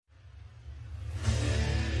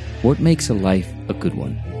What makes a life a good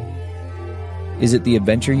one? Is it the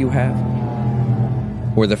adventure you have?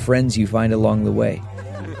 Or the friends you find along the way?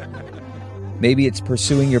 Maybe it's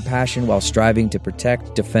pursuing your passion while striving to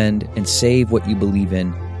protect, defend, and save what you believe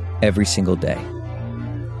in every single day.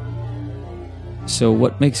 So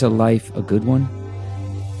what makes a life a good one?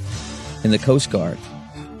 In the Coast Guard,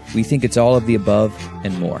 we think it's all of the above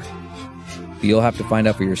and more. But you'll have to find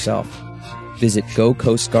out for yourself. Visit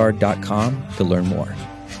gocoastguard.com to learn more.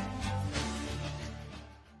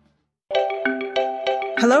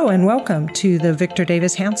 Hello and welcome to the Victor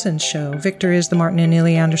Davis Hanson Show. Victor is the Martin and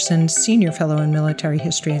Neely Anderson Senior Fellow in Military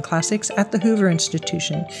History and Classics at the Hoover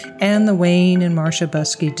Institution and the Wayne and Marcia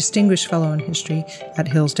Buskey Distinguished Fellow in History at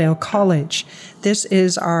Hillsdale College. This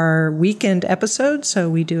is our weekend episode, so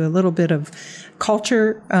we do a little bit of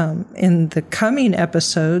culture in the coming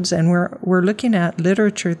episodes, and we're looking at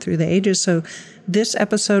literature through the ages. So this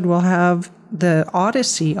episode will have the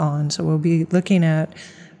Odyssey on, so we'll be looking at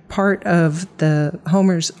part of the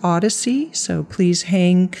Homer's Odyssey, so please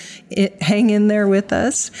hang in there with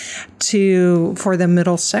us for the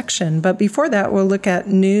middle section. But before that, we'll look at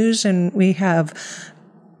news, and we have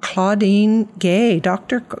Claudine Gay,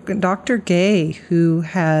 Dr. Gay, who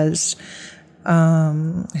hasn't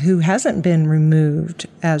been removed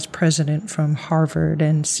as president from Harvard,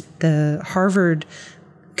 and the Harvard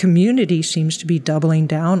community seems to be doubling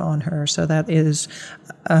down on her. So that is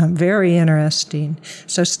very interesting.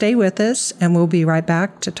 So stay with us, and we'll be right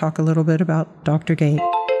back to talk a little bit about Dr. Gay.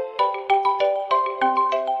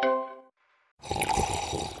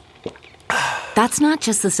 That's not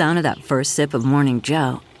just the sound of that first sip of Morning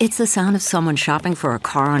Joe. It's the sound of someone shopping for a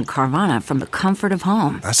car on Carvana from the comfort of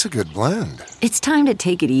home. That's a good blend. It's time to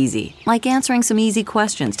take it easy, like answering some easy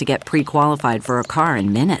questions to get pre-qualified for a car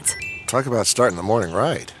in minutes. Talk about starting the morning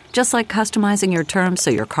right. Just like customizing your terms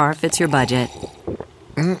so your car fits your budget.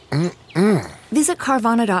 Visit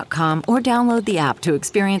Carvana.com or download the app to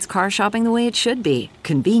experience car shopping the way it should be.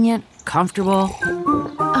 Convenient, comfortable.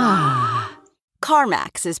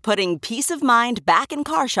 CarMax is putting peace of mind back in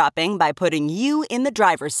car shopping by putting you in the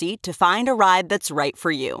driver's seat to find a ride that's right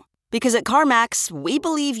for you. Because at CarMax, we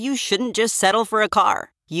believe you shouldn't just settle for a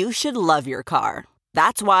car. You should love your car.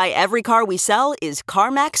 That's why every car we sell is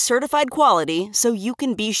CarMax certified quality, so you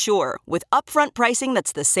can be sure with upfront pricing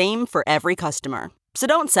that's the same for every customer. So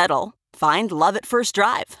don't settle. Find love at first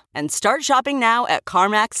drive and start shopping now at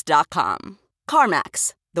CarMax.com.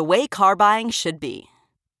 CarMax, the way car buying should be.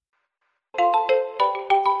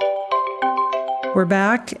 We're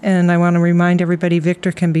back, and I want to remind everybody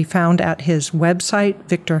Victor can be found at his website,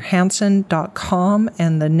 victorhanson.com,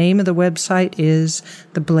 and the name of the website is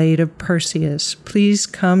The Blade of Perseus. Please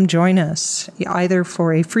come join us, either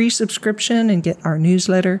for a free subscription and get our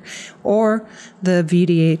newsletter, or the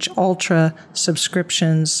VDH Ultra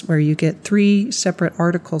subscriptions, where you get 3 separate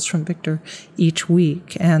articles from Victor each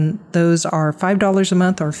week, and those are $5 a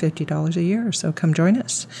month or $50 a year, so come join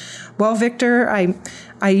us. Well, Victor,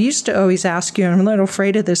 I used to always ask you, and I'm a little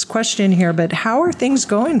afraid of this question here, but how are things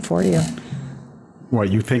going for you? What,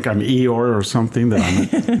 you think I'm Eeyore or something, that I'm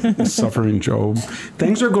a suffering Job?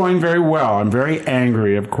 Things are going very well. I'm very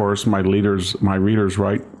angry, of course. My readers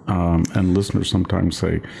write, and listeners sometimes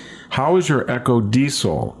say, how is your Echo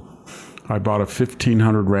diesel? I bought a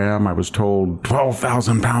 1500 Ram. I was told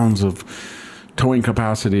 12,000 pounds of towing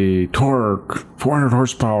capacity, torque, 400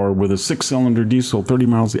 horsepower with a 6-cylinder diesel, 30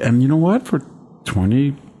 miles. And you know what? For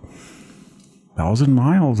 20,000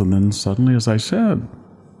 miles, and then suddenly, as I said,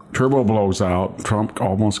 turbo blows out. Trump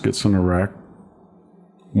almost gets in a wreck.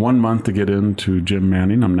 1 month to get into Jim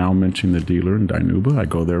Manning. I'm now mentioning the dealer in Dinuba. I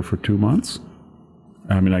go there for 2 months.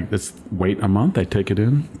 I just wait a month. I take it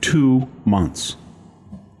in 2 months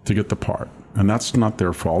to get the part. And that's not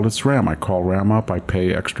their fault. It's Ram. I call Ram up. I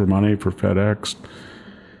pay extra money for FedEx.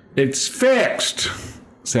 It's fixed,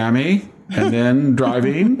 Sammy. And then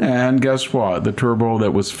driving, and guess what? The turbo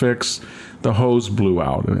that was fixed, the hose blew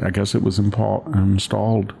out. I guess it was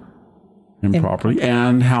installed improperly.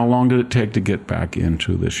 And how long did it take to get back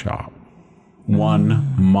into the shop?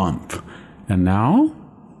 1 month. And now,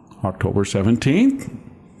 October 17th,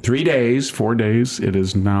 4 days, it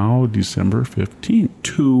is now December 15th,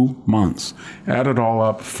 2 months. Add it all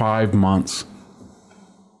up, 5 months.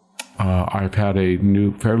 I've had a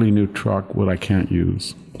fairly new truck, what I can't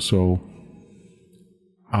use. So,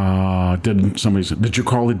 somebody said, did you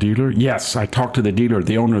call the dealer? Yes, I talked to the dealer,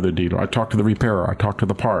 the owner of the dealer. I talked to the repairer. I talked to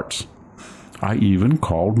the parts. I even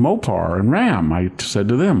called Mopar and Ram. I said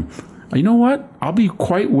to them, you know what? I'll be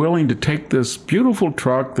quite willing to take this beautiful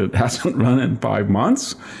truck that hasn't run in 5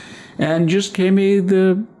 months and just give me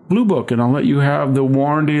the Blue Book, and I'll let you have the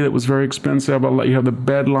warranty that was very expensive. I'll let you have the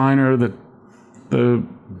bed liner, the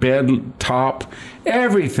bed top,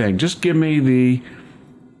 everything. Just give me the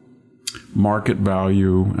market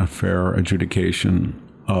value, a fair adjudication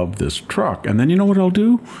of this truck. And then you know what I'll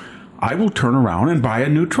do? I will turn around and buy a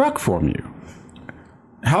new truck from you.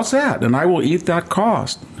 How's that? And I will eat that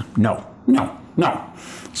cost. No.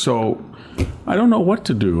 So I don't know what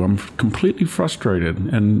to do. I'm completely frustrated.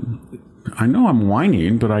 And I know I'm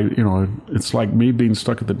whining, but it's like me being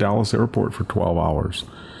stuck at the Dallas airport for 12 hours.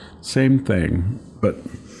 Same thing. But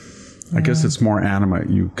I guess it's more animate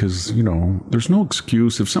you because, there's no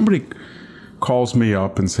excuse. If somebody calls me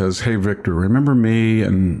up and says, hey, Victor, remember me?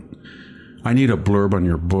 And I need a blurb on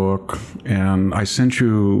your book. And I sent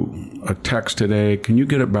you a text today. Can you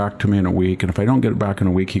get it back to me in a week? And if I don't get it back in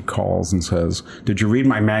a week, he calls and says, did you read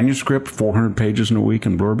my manuscript, 400 pages in a week,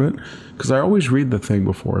 and blurb it? Because I always read the thing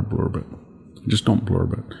before I blurb it. I just don't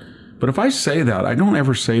blurb it. But if I say that, I don't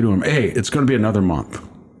ever say to him, hey, it's going to be another month.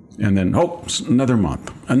 And then, another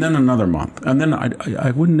month. And then another month. And then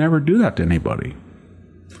I would never do that to anybody.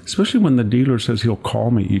 Especially when the dealer says he'll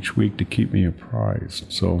call me each week to keep me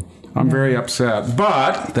apprised. So I'm very upset.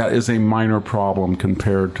 But that is a minor problem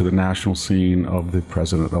compared to the national scene of the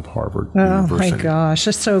president of Harvard University. Oh, my gosh.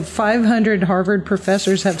 So 500 Harvard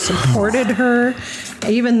professors have supported her,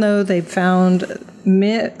 even though they found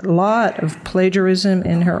a lot of plagiarism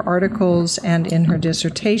in her articles and in her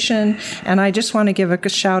dissertation. And I just want to give a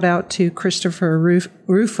shout out to Christopher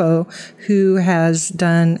Rufo, who has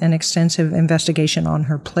done an extensive investigation on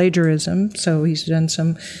her plagiarism. So he's done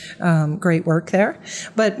some great work there.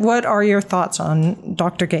 But what are your thoughts on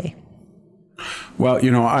Dr. Gay? Well,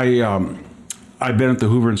 I've been at the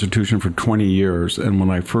Hoover Institution for 20 years, and when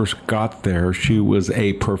I first got there, she was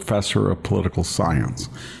a professor of political science.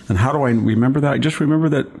 And how do I remember that? I just remember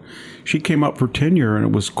that she came up for tenure, and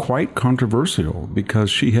it was quite controversial because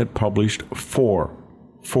she had published four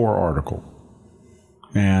articles.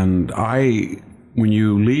 And when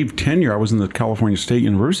you leave tenure, I was in the California State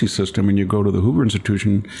University system, and you go to the Hoover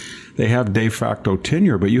Institution, they have de facto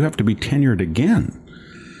tenure, but you have to be tenured again.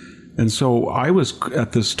 And so I was,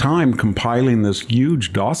 at this time, compiling this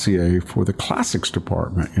huge dossier for the classics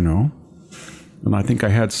department, And I think I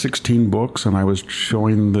had 16 books, and I was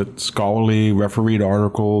showing that scholarly refereed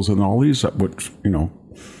articles and all these,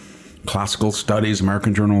 classical studies,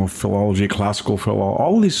 American Journal of Philology, classical philology,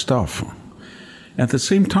 all these stuff. At the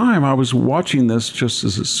same time, I was watching this just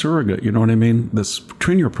as a surrogate, you know what I mean? This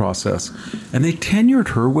tenure process. And they tenured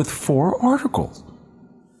her with 4 articles.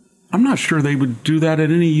 I'm not sure they would do that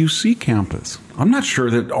at any UC campus. I'm not sure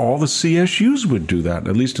that all the CSUs would do that,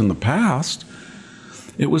 at least in the past.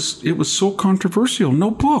 It was so controversial,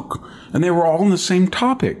 no book. And they were all on the same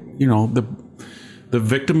topic, the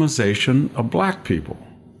victimization of black people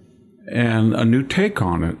and a new take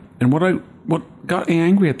on it. And what got me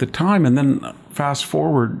angry at the time, and then fast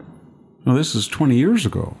forward, this is 20 years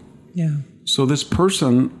ago. Yeah. So this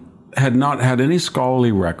person had not had any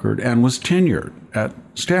scholarly record and was tenured at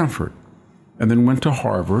Stanford, and then went to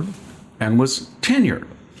Harvard and was tenured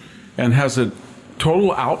and has a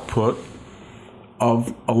total output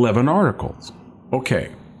of 11 articles.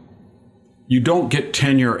 Okay. You don't get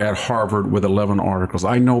tenure at Harvard with 11 articles.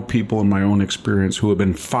 I know people in my own experience who have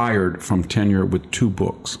been fired from tenure with 2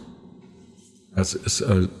 books as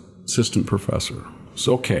an assistant professor.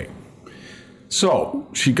 So, okay. So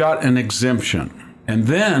she got an exemption. And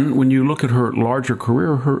then when you look at her larger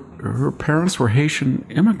career, her parents were Haitian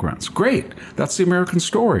immigrants. Great. That's the American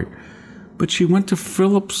story. But she went to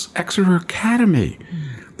Phillips Exeter Academy,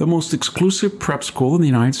 the most exclusive prep school in the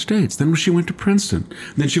United States. Then she went to Princeton.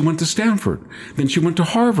 Then she went to Stanford. Then she went to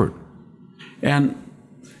Harvard. And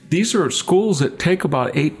these are schools that take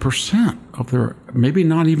about 8% of their, maybe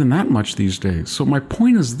not even that much these days. So my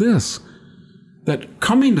point is this, that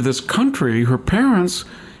coming to this country, her parents,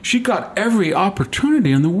 she got every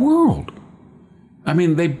opportunity in the world. I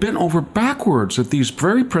mean, they bent over backwards at these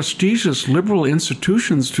very prestigious liberal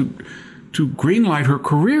institutions to greenlight her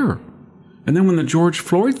career. And then when the George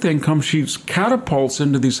Floyd thing comes, she catapults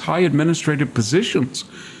into these high administrative positions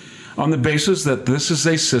on the basis that this is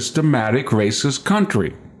a systematic racist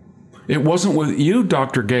country. It wasn't with you,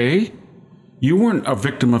 Dr. Gay. You weren't a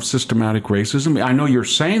victim of systematic racism. I know you're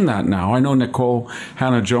saying that now. I know Nicole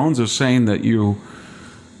Hannah-Jones is saying that you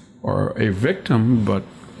are a victim, but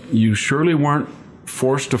you surely weren't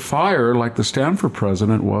forced to fire like the Stanford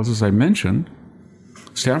president was, as I mentioned.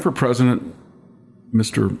 Stanford president,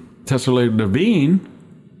 Mr. Tessler-Levine,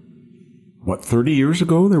 30 years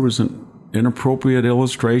ago, there was an inappropriate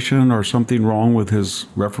illustration or something wrong with his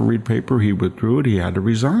refereed paper. He withdrew it. He had to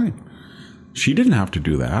resign. She didn't have to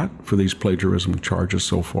do that for these plagiarism charges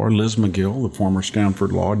so far. Liz McGill, the former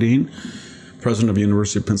Stanford law dean, president of the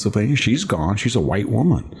University of Pennsylvania, she's gone. She's a white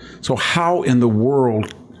woman. So how in the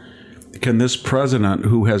world can this president,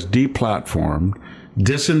 who has deplatformed,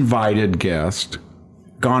 disinvited guests,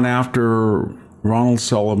 gone after Ronald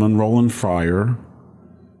Sullivan, Roland Fryer,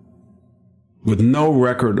 with no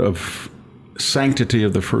record of sanctity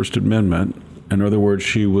of the First Amendment? In other words,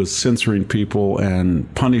 she was censoring people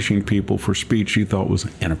and punishing people for speech she thought was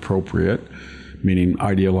inappropriate, meaning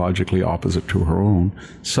ideologically opposite to her own,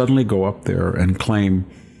 suddenly go up there and claim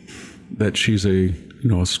that she's a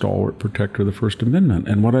stalwart protector of the First Amendment.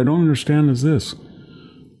 And what I don't understand is this.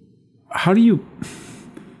 How do you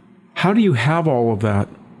have all of that?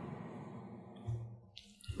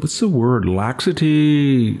 What's the word?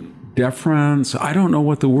 Laxity, deference? I don't know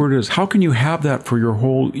what the word is. How can you have that for you're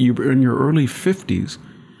in your early 50s,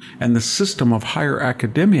 and the system of higher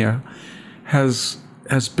academia has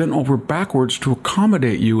bent over backwards to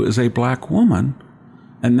accommodate you as a black woman,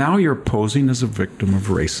 and now you're posing as a victim of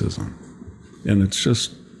racism. And it's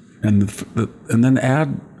just, and then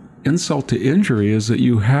add insult to injury is that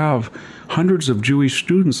you have hundreds of Jewish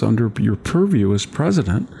students under your purview as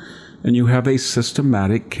president, and you have a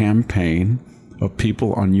systematic campaign of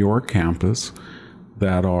people on your campus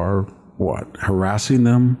that are, harassing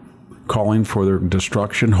them, calling for their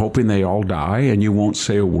destruction, hoping they all die, and you won't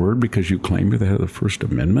say a word because you claim you're the head of the First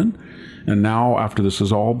Amendment. And now, after this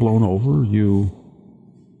is all blown over, you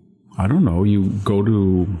go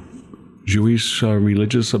to Jewish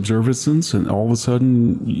religious observances, and all of a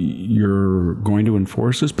sudden you're going to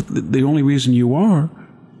enforce this. But the only reason you are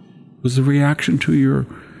was the reaction to your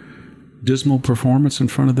dismal performance in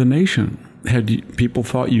front of the nation. Had people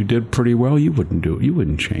thought you did pretty well, you wouldn't do it. You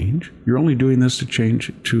wouldn't change. You're only doing this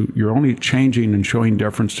you're only changing and showing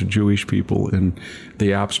deference to Jewish people in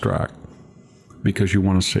the abstract because you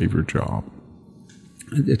want to save your job.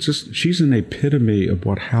 It's just, she's an epitome of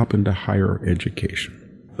what happened to higher education.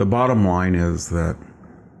 The bottom line is that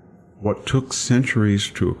what took centuries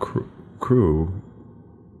to accrue,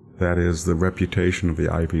 that is the reputation of the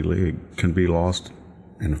Ivy League, can be lost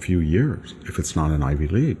in a few years if it's not an Ivy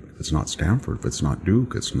League, if it's not Stanford, if it's not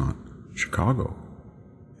Duke, it's not Chicago.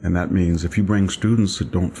 And that means if you bring students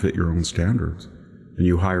that don't fit your own standards, and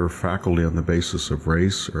you hire faculty on the basis of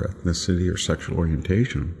race or ethnicity or sexual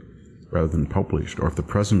orientation rather than published, or if the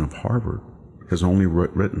president of Harvard has only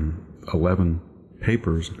written 11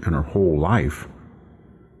 papers in her whole life,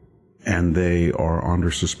 and they are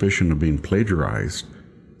under suspicion of being plagiarized,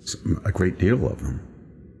 a great deal of them,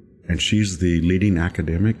 and she's the leading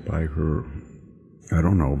academic by her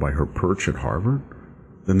perch at Harvard,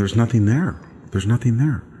 then there's nothing there. There's nothing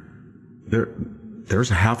there. There's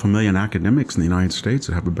 500,000 academics in the United States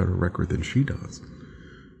that have a better record than she does.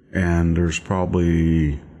 And there's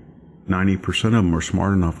probably 90% of them are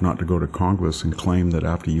smart enough not to go to Congress and claim that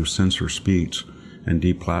after you censor speech and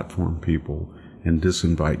deplatform people and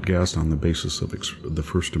disinvite guests on the basis of the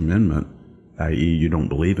First Amendment, i.e. you don't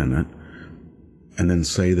believe in it, and then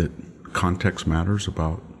say that context matters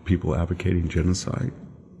about people advocating genocide.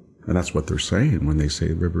 And that's what they're saying when they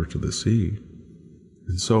say river to the sea.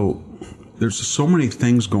 And so there's so many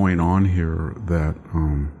things going on here that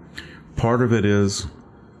part of it is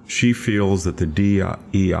she feels that the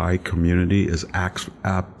DEI community is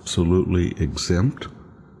absolutely exempt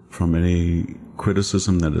from any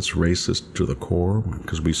criticism that it's racist to the core,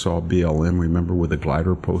 because we saw BLM, remember, with a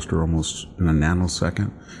glider poster almost in a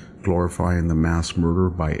nanosecond, glorifying the mass murder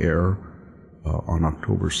by air on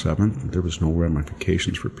October 7th. There was no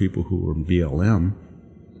ramifications for people who were in BLM.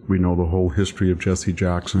 We know the whole history of Jesse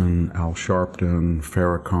Jackson, Al Sharpton,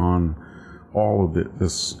 Farrakhan, all of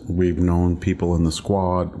this. We've known people in the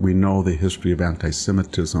squad. We know the history of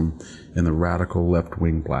anti-Semitism in the radical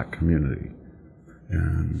left-wing black community.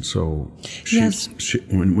 And so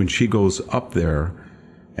when she goes up there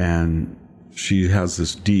and she has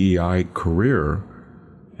this DEI career,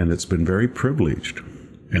 and it's been very privileged.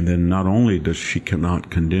 And then not only does she cannot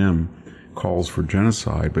condemn calls for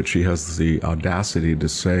genocide, but she has the audacity to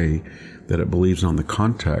say that it believes on the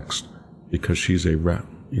context because she's a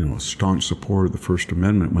staunch supporter of the First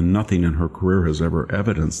Amendment when nothing in her career has ever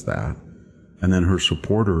evidenced that. And then her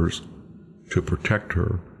supporters, to protect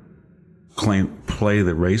her, play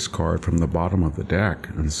the race card from the bottom of the deck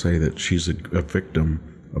and say that she's a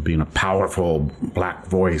victim of being a powerful black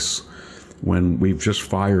voice, when we've just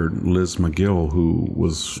fired Liz McGill, who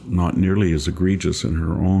was not nearly as egregious in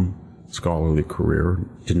her own scholarly career,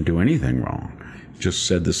 didn't do anything wrong, just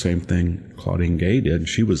said the same thing Claudine Gay did, and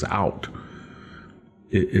she was out.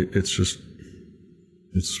 It's just,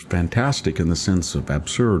 It's fantastic in the sense of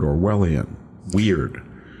absurd, Orwellian, weird.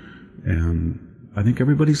 And I think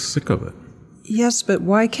everybody's sick of it. Yes, but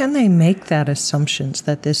why can they make that assumptions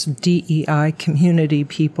that this DEI community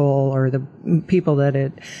people or the people that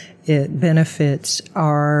it benefits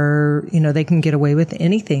are, they can get away with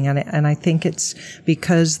anything? And I think it's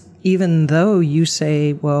because even though you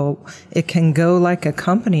say, well, it can go like a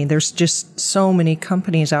company, there's just so many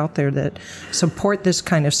companies out there that support this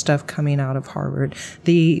kind of stuff coming out of Harvard.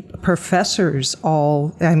 The professors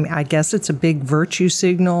I guess it's a big virtue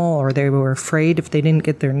signal, or they were afraid if they didn't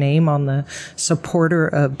get their name on the supporter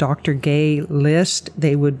of Dr. Gay list,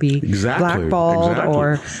 they would be blackballed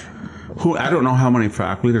or... I don't know how many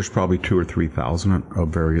faculty, there's probably 2,000 or 3,000 of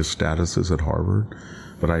various statuses at Harvard.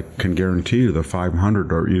 But I can guarantee you the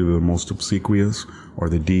 500 are either the most obsequious or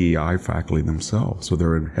the DEI faculty themselves. So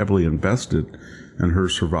they're heavily invested in her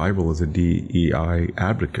survival as a DEI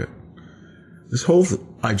advocate.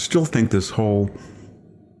 I still think this whole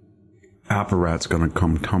apparat's going to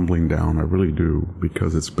come tumbling down. I really do,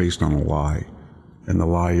 because it's based on a lie. And the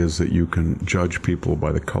lie is that you can judge people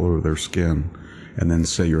by the color of their skin and then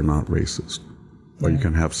say you're not racist. Or you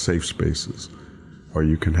can have safe spaces. Or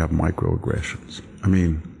you can have microaggressions. I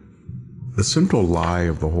mean, the central lie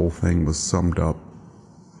of the whole thing was summed up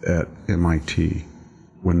at MIT.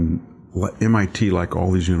 When MIT, like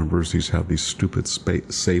all these universities, have these stupid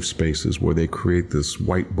safe spaces where they create this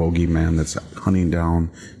white bogeyman that's hunting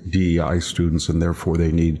down DEI students, and therefore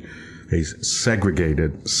they need a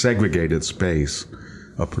segregated space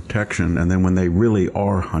of protection. And then when they really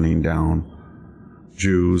are hunting down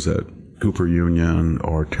Jews at Cooper Union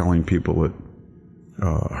or telling people that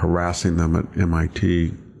harassing them at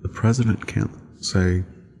MIT, the president can't say,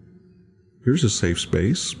 here's a safe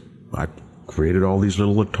space. I created all these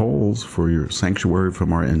little atolls for your sanctuary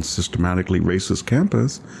from our systematically racist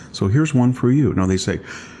campus, so here's one for you. No, they say,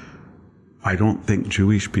 I don't think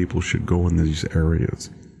Jewish people should go in these areas.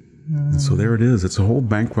 And so there it is. It's a whole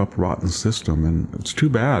bankrupt, rotten system, and it's too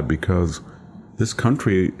bad because this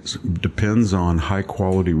country depends on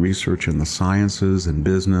high-quality research in the sciences and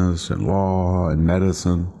business and law and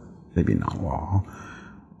medicine, maybe not law.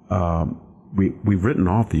 We've written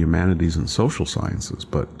off the humanities and social sciences,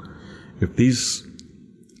 but if these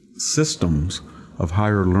systems of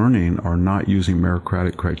higher learning are not using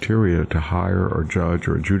meritocratic criteria to hire or judge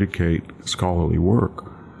or adjudicate scholarly work,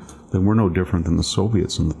 then we're no different than the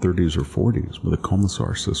Soviets in the 30s or 40s with the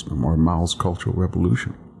Commissar system or Mao's Cultural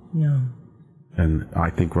Revolution. Yeah. And I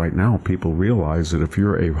think right now people realize that if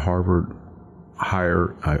you're a Harvard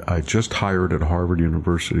I just hired at Harvard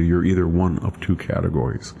University, you're either one of two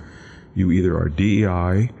categories. You either are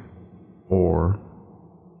DEI or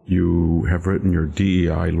you have written your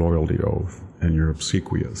DEI loyalty oath and you're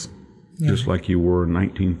obsequious. Yeah. Just like you were in the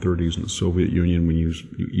 1930s in the Soviet Union when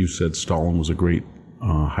you said Stalin was a great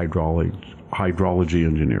hydrology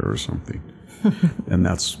engineer or something. And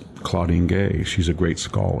that's Claudine Gay. She's a great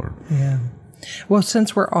scholar. Yeah. Well,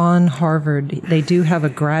 since we're on Harvard, they do have a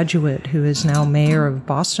graduate who is now mayor of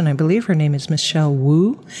Boston. I believe her name is Michelle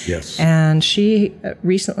Wu. Yes. And she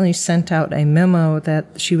recently sent out a memo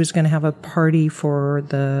that she was going to have a party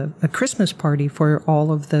a Christmas party for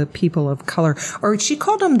all of the people of color. Or she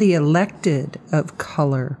called them the elected of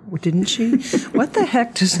color, didn't she? What the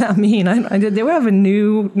heck does that mean? They have a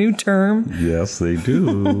new term. Yes, they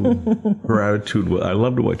do. Her attitude, I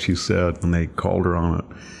loved what she said when they called her on it.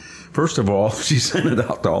 First of all, she sent it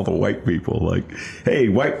out to all the white people, like, hey,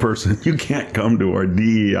 white person, you can't come to our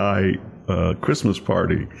DEI Christmas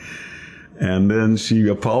party. And then she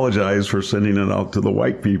apologized for sending it out to the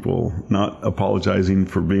white people, not apologizing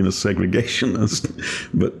for being a segregationist,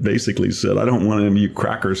 but basically said, I don't want any of you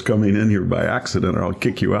crackers coming in here by accident or I'll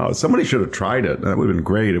kick you out. Somebody should have tried it. That would have been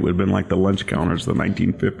great. It would have been like the lunch counters of the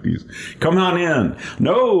 1950s. Come on in.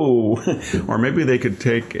 No. Or maybe they could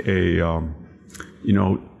take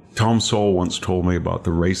Tom Sowell once told me about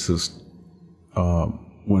the racist,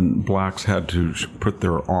 when blacks had to put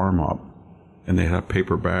their arm up and they had a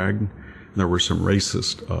paper bag. There were some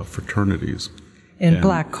racist fraternities. In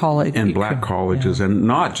black college. In black colleges, yeah. And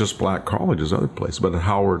not just black colleges, other places, but at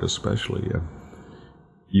Howard especially. Yeah.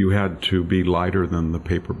 You had to be lighter than the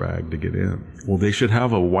paper bag to get in. Well, they should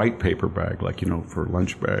have a white paper bag, like, for a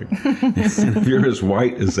lunch bag. And if you're as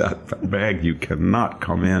white as that bag, you cannot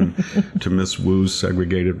come in to Miss Wu's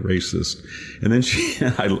segregated racist. And then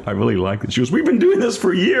I really liked it. She goes, we've been doing this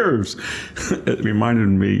for years. It reminded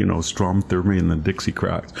me, Strom Thurmond and the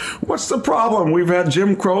Dixiecrats. What's the problem? We've had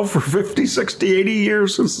Jim Crow for 50, 60, 80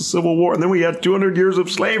 years since the Civil War, and then we had 200 years of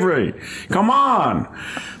slavery. Come on.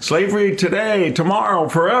 Slavery today, tomorrow,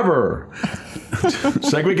 forever.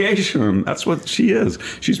 Segregation. That's what she is.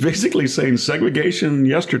 She's basically saying segregation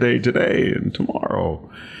yesterday, today, and tomorrow.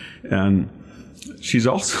 And she's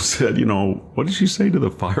also said, what did she say to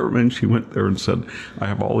the firemen? She went there and said, I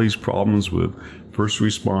have all these problems with first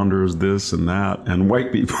responders, this and that, and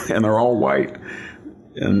white people, and they're all white.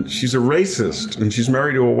 And she's a racist, and she's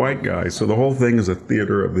married to a white guy. So the whole thing is a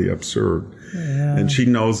theater of the absurd. Yeah. And she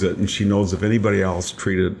knows it, and she knows if anybody else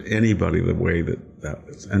treated anybody the way that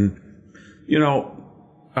is. And,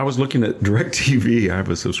 I was looking at DirecTV. I have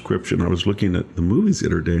a subscription. I was looking at the movies the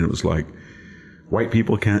other day, and it was like, white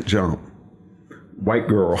people can't jump. White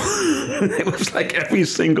girl. It was like every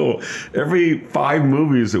 5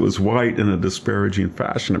 movies, it was white in a disparaging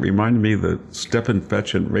fashion. It reminded me of the Stephen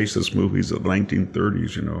Fetchit racist movies of the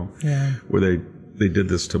 1930s, where they did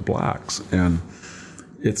this to blacks. And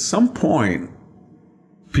at some point,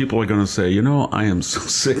 people are going to say, I am so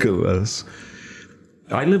sick of this.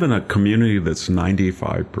 I live in a community that's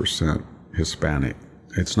 95% Hispanic.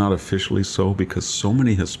 It's not officially so because so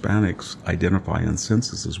many Hispanics identify in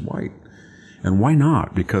census as white. And why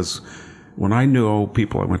not? Because when I know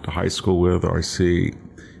people I went to high school with, or I see,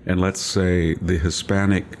 and let's say the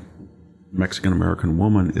Hispanic Mexican-American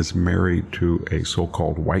woman is married to a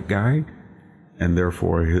so-called white guy, and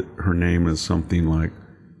therefore her name is something like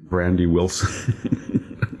Brandy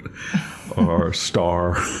Wilson or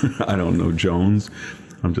Star, I don't know, Jones.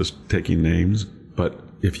 I'm just taking names. But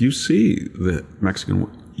if you see the Mexican,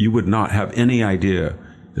 you would not have any idea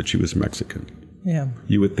that she was Mexican. Yeah.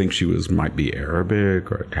 You would think she might be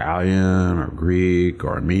Arabic or Italian or Greek or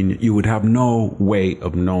Armenian. You would have no way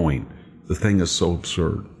of knowing. The thing is so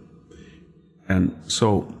absurd. And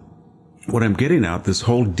so what I'm getting at, this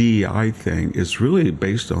whole DEI thing is really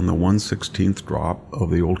based on the 1/16th drop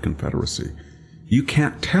of the old Confederacy. You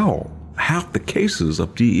can't tell half the cases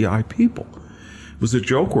of DEI people. It was a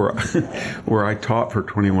joke where I taught for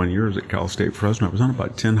 21 years at Cal State Fresno. I was on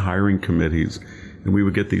about 10 hiring committees. And we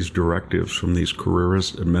would get these directives from these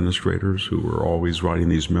careerist administrators who were always writing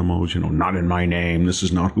these memos, not in my name, this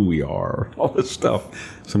is not who we are, all this stuff.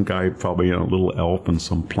 Some guy, probably a little elf in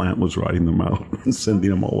some plant, was writing them out and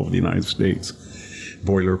sending them all over the United States.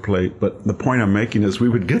 Boilerplate. But the point I'm making is we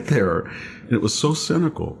would get there, and it was so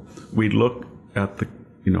cynical. We'd look at the,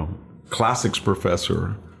 classics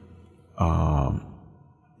professor,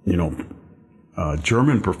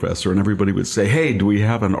 German professor, and everybody would say, hey, do we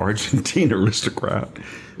have an Argentine aristocrat?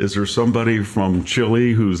 Is there somebody from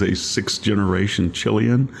Chile who's a 6th-generation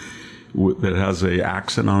Chilean that has an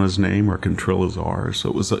accent on his name or can trill his R? So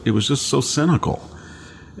it was just so cynical.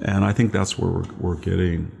 And I think that's where we're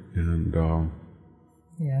getting. And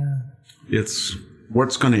it's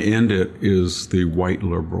what's going to end it is the white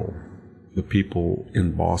liberal, the people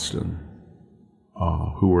in Boston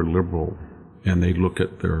who are liberal. And they look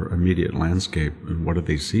at their immediate landscape, and what do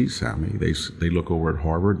they see, Sammy? They look over at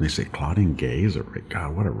Harvard, and they say, Claudine Gay is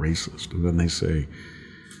God, what a racist. And then they say,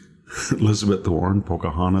 Elizabeth Warren,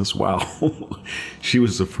 Pocahontas, wow. She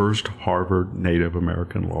was the first Harvard Native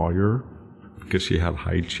American lawyer because she had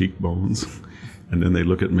high cheekbones. And then they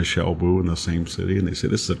look at Michelle Wu in the same city, and they say,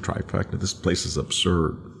 this is a trifecta. This place is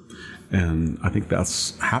absurd. And I think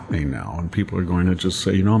that's happening now, and people are going to just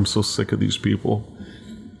say, I'm so sick of these people.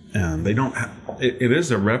 And they don't it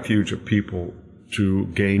is a refuge of people to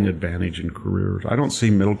gain advantage in careers. I don't see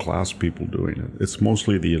middle-class people doing it. It's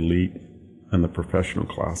mostly the elite and the professional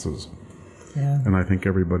classes. Yeah. And I think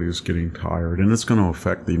everybody's getting tired. And it's going to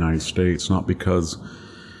affect the United States, not because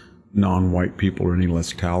non-white people are any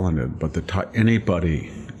less talented, but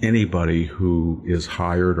anybody who is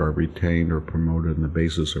hired or retained or promoted on the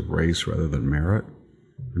basis of race rather than merit.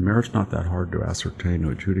 And merit's not that hard to ascertain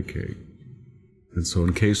or adjudicate. And so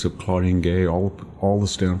in case of Claudine Gay, all the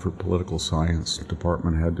Stanford Political Science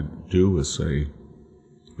Department had to do was say,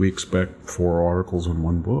 we expect 4 articles in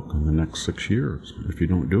 1 book in the next 6 years. If you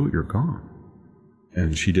don't do it, you're gone.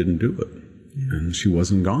 And she didn't do it. Yeah. And she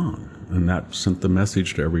wasn't gone. And that sent the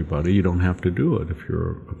message to everybody, you don't have to do it if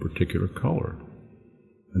you're a particular color.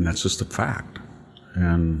 And that's just a fact.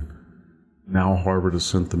 And now Harvard has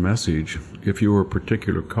sent the message, if you were a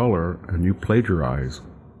particular color and you plagiarize,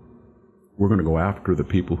 we're going to go after the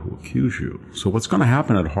people who accuse you. So what's going to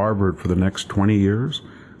happen at Harvard for the next 20 years?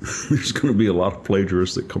 There's going to be a lot of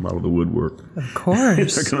plagiarists that come out of the woodwork. Of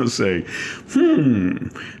course. They're going to say,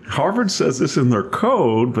 Harvard says this in their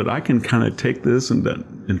code, but I can kind of take this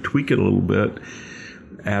and tweak it a little bit,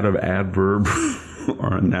 add an adverb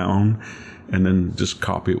or a noun, and then just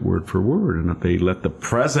copy it word for word. And if they let the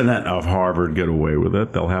president of Harvard get away with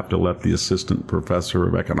it, they'll have to let the assistant professor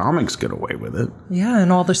of economics get away with it. Yeah,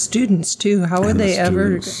 and all the students, too. How would they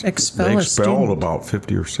ever expel They a expelled student? about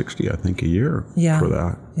 50 or 60, I think, a year for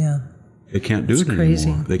that. Yeah. They can't do it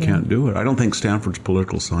anymore. They can't do it. I don't think Stanford's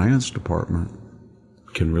political science department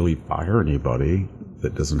can really fire anybody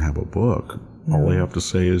that doesn't have a book. All they have to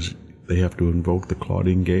say is they have to invoke the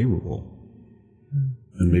Claudine Gay rule.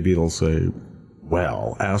 And maybe they'll say,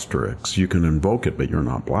 well, asterisk, you can invoke it, but you're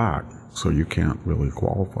not black, so you can't really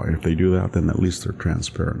qualify. If they do that, then at least they're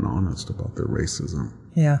transparent and honest about their racism.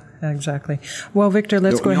 Yeah, exactly. Well, Victor,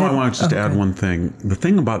 let's go ahead. I want to just add one thing. The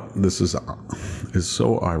thing about this is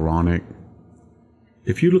so ironic.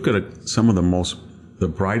 If you look at some of the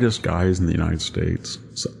brightest guys in the United States,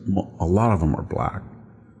 a lot of them are black.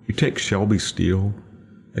 You take Shelby Steele.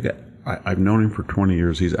 I've known him for 20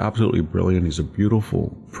 years. He's absolutely brilliant. He's a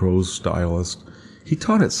beautiful prose stylist. He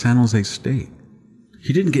taught at San Jose State.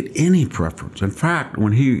 He didn't get any preference. In fact,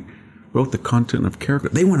 when he wrote The Content of Character,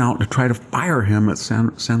 they went out to try to fire him at San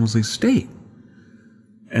Jose State.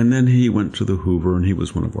 And then he went to the Hoover, and he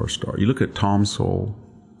was one of our stars. You look at Tom Sowell.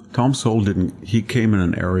 Tom Sowell he came in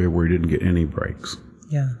an area where he didn't get any breaks.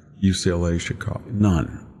 Yeah. UCLA, Chicago,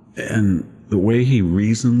 none. And the way he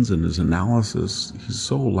reasons and his analysis, he's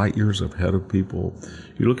so light years ahead of people.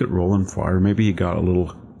 You look at Roland Fryer, maybe he got a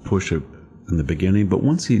little push in the beginning, but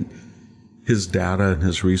once his data and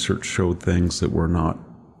his research showed things that were not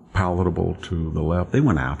palatable to the left, they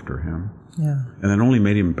went after him. Yeah. And it only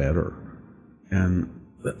made him better. And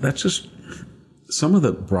that's just, some of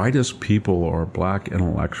the brightest people are black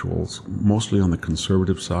intellectuals, mostly on the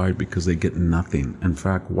conservative side, because they get nothing. In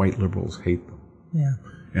fact, white liberals hate them. Yeah.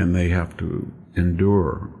 And they have to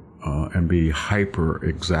endure and be hyper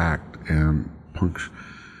exact and punctual.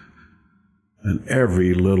 And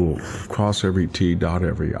cross every T, dot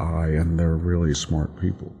every I, and they're really smart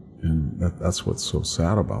people. And that's what's so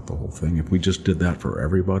sad about the whole thing. If we just did that for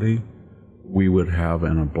everybody, we would have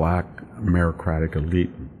a black meritocratic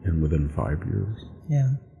elite within 5 years.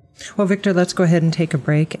 Yeah. Well, Victor, let's go ahead and take a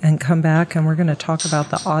break and come back, and we're going to talk about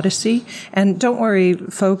the Odyssey. And don't worry,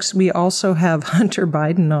 folks, we also have Hunter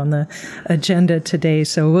Biden on the agenda today,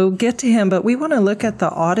 so we'll get to him. But we want to look at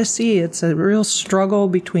the Odyssey. It's a real struggle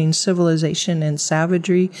between civilization and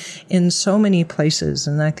savagery in so many places,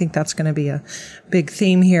 and I think that's going to be a big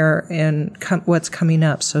theme here in what's coming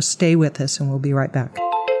up. So stay with us, and we'll be right back.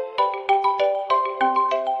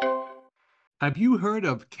 Have you heard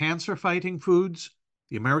of cancer-fighting foods?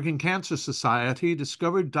 The American Cancer Society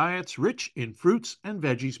discovered diets rich in fruits and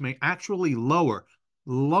veggies may actually lower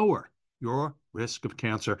your risk of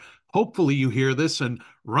cancer. Hopefully you hear this and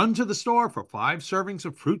run to the store for 5 servings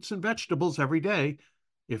of fruits and vegetables every day.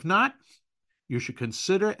 If not, you should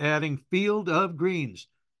consider adding Field of Greens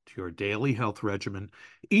to your daily health regimen.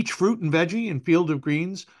 Each fruit and veggie in Field of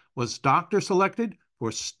Greens was doctor selected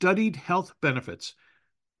for studied health benefits.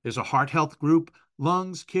 There's a heart health group,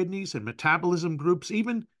 lungs, kidneys, and metabolism groups,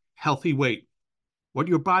 even healthy weight. What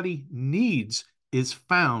your body needs is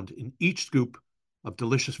found in each scoop of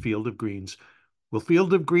delicious Field of Greens. Will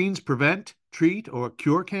Field of Greens prevent, treat, or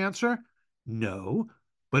cure cancer? No,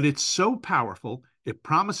 but it's so powerful, it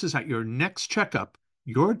promises at your next checkup,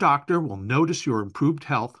 your doctor will notice your improved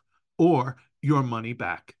health or your money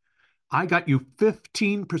back. I got you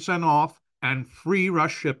 15% off and free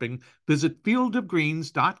rush shipping. Visit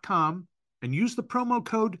fieldofgreens.com and use the promo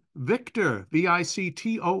code VICTOR,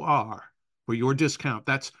 VICTOR, for your discount.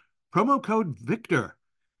 That's promo code VICTOR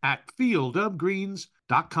at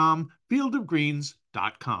fieldofgreens.com,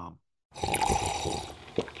 fieldofgreens.com.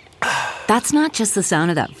 That's not just the sound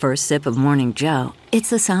of that first sip of Morning Joe. It's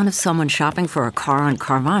the sound of someone shopping for a car on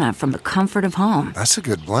Carvana from the comfort of home. That's a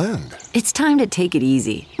good blend. It's time to take it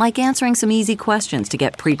easy, like answering some easy questions to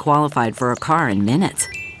get pre-qualified for a car in minutes.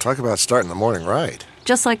 Talk about starting the morning right.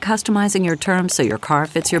 Just like customizing your terms so your car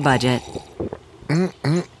fits your budget.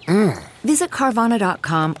 Visit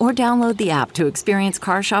Carvana.com or download the app to experience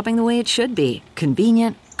car shopping the way it should be.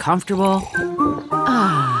 Convenient, comfortable.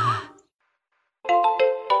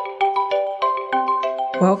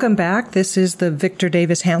 Welcome back. This is the Victor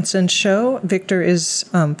Davis Hanson Show. Victor is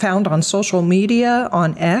found on social media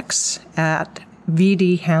on X at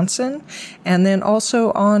VD Hanson, and then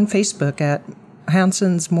also on Facebook at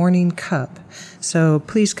Hanson's Morning Cup. So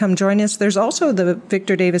please come join us. There's also the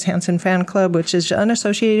Victor Davis Hanson Fan Club, which is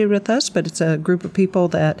unassociated with us, but it's a group of people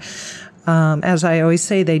that As I always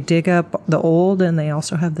say, they dig up the old and they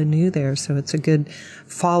also have the new there. So it's a good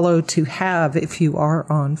follow to have if you are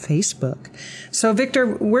on Facebook. So,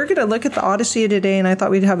 Victor, we're going to look at the Odyssey today, and I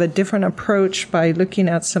thought we'd have a different approach by looking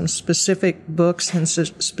at some specific books and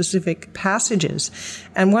specific passages.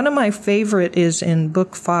 And one of my favorite is in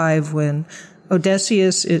Book 5 when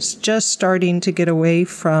Odysseus is just starting to get away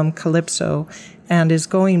from Calypso and is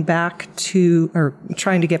going back to, or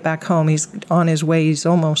trying to get back home. He's on his way. He's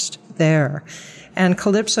almost there. And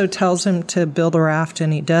Calypso tells him to build a raft,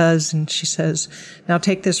 and he does. And she says, now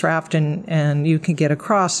take this raft and you can get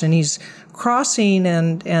across. And he's crossing,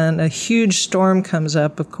 and a huge storm comes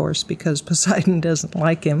up, of course, because Poseidon doesn't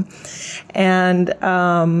like him. And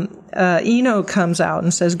Ino comes out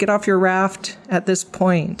and says, get off your raft at this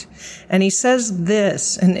point. And he says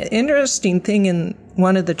this, an interesting thing in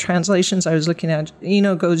one of the translations I was looking at,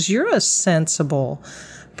 Ino goes, you're a sensible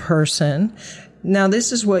person. Now,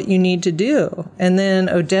 this is what you need to do. And then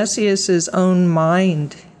Odysseus's own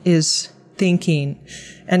mind is thinking.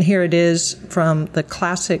 And here it is from the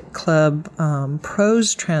Classic Club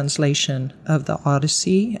prose translation of the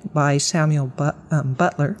Odyssey by Samuel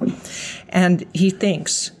Butler. And he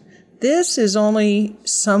thinks, this is only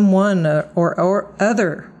someone or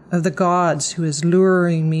other of the gods who is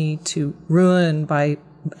luring me to ruin by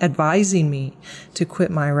advising me to quit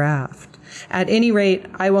my raft. At any rate,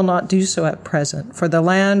 I will not do so at present, for the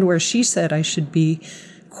land where she said I should be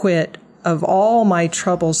quit of all my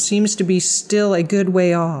troubles seems to be still a good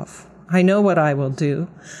way off. I know what I will do.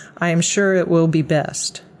 I am sure it will be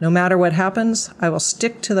best. No matter what happens, I will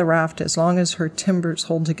stick to the raft as long as her timbers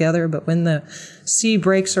hold together, but when the sea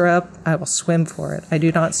breaks her up, I will swim for it. I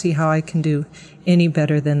do not see how I can do any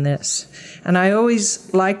better than this. And I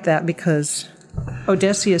always like that because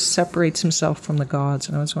Odysseus separates himself from the gods,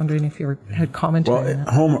 and I was wondering if you had commented on that.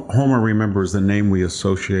 Homer remembers the name we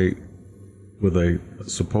associate with a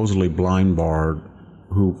supposedly blind bard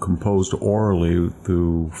who composed orally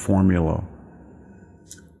through formula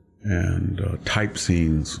and type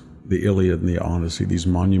scenes, the Iliad and the Odyssey, these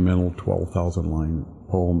monumental 12,000-line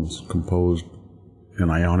poems composed in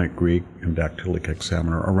Ionic Greek and dactylic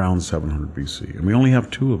hexameter around 700 BC. And we only have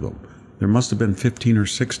 2 of them. There must have been 15 or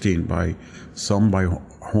 16 by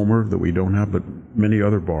Homer that we don't have, but many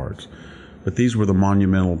other bards. But these were the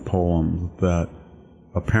monumental poems that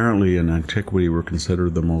apparently in antiquity were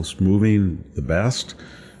considered the most moving, the best,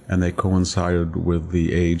 and they coincided with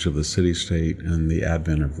the age of the city-state and the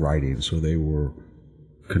advent of writing. So they were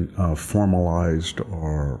formalized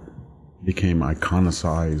or became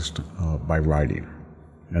iconicized by writing.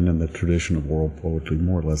 And then the tradition of oral poetry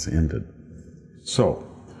more or less ended. So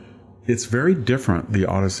it's very different, the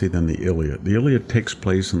Odyssey, than the Iliad. The Iliad takes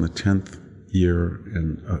place in the 10th year,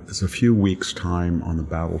 and it's a few weeks' time on the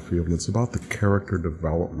battlefield. It's about the character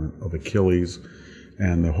development of Achilles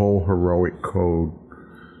and the whole heroic code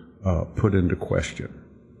put into question.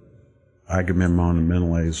 Agamemnon and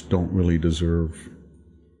Menelaus don't really deserve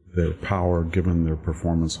their power given their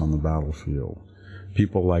performance on the battlefield.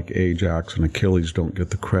 People like Ajax and Achilles don't get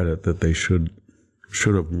the credit that they should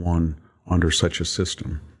have won under such a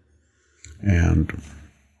system, and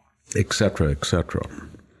et cetera, et cetera.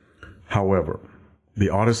 However, the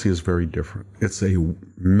Odyssey is very different. It's a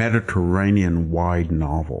Mediterranean-wide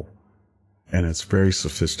novel, and it's very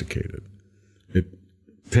sophisticated.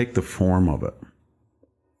 Take the form of it.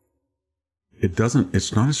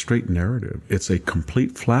 It's not a straight narrative. It's a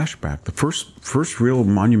complete flashback. The first real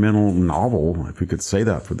monumental novel, if you could say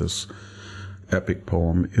that for this epic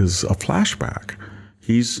poem, is a flashback.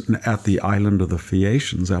 He's at the island of the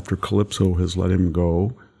Phaeacians after Calypso has let him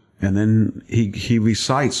go, and then he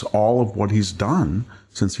recites all of what he's done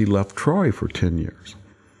since he left Troy for 10 years.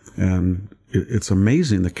 And it's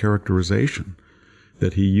amazing the characterization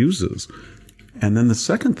that he uses. And then the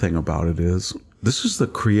second thing about it is, this is the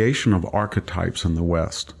creation of archetypes in the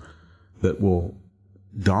West that will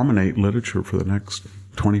dominate literature for the next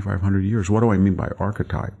 2,500 years. What do I mean by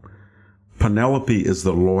archetype? Penelope is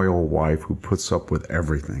the loyal wife who puts up with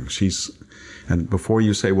everything. And before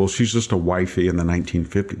you say, well, she's just a wifey in the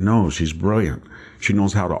 1950s. No, she's brilliant. She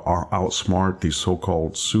knows how to outsmart these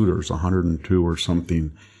so-called suitors, 102 or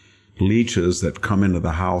something leeches that come into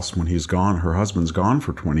the house when he's gone. Her husband's gone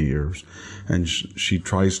for 20 years. And she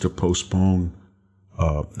tries to postpone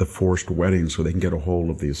the forced wedding so they can get a hold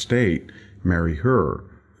of the estate, marry her,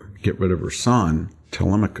 get rid of her son,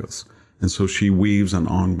 Telemachus. And so she weaves and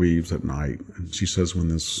unweaves at night. And she says when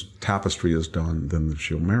this tapestry is done, then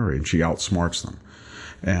she'll marry. And she outsmarts them.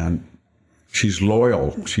 And she's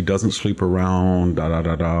loyal. She doesn't sleep around, A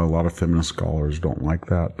lot of feminist scholars don't like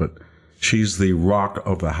that. But she's the rock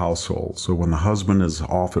of the household. So when the husband is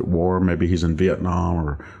off at war, maybe he's in Vietnam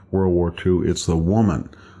or World War II, it's the woman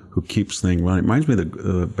who keeps things running. It reminds me of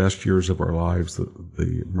the best years of our lives,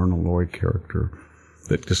 the Myrna Loy character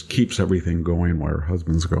that just keeps everything going while her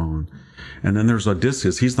husband's gone. And then there's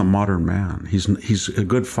Odysseus. He's the modern man. He's a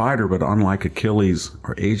good fighter, but unlike Achilles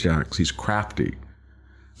or Ajax, he's crafty.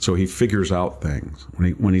 So he figures out things.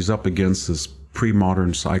 When he's up against this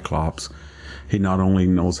pre-modern Cyclops, he not only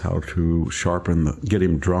knows how to get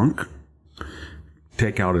him drunk,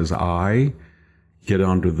 take out his eye, get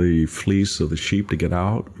under the fleece of the sheep to get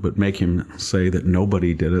out, but make him say that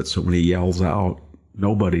nobody did it. So when he yells out,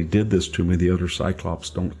 nobody did this to me, the other Cyclops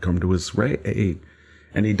don't come to his aid.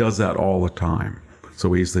 And he does that all the time.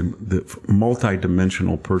 So he's the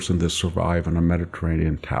multi-dimensional person to survive in a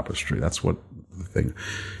Mediterranean tapestry. That's what the thing.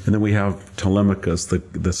 And then we have Telemachus,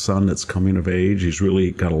 the son that's coming of age. He's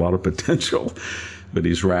really got a lot of potential, but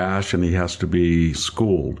he's rash and he has to be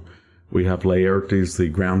schooled. We have Laertes, the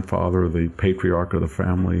grandfather, the patriarch of the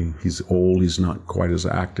family. He's old, he's not quite as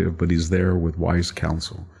active, but he's there with wise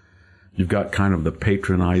counsel. You've got kind of the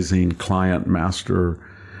patronizing client-master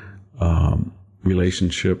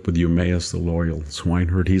relationship with Eumaeus, the loyal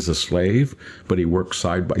swineherd. He's a slave, but he works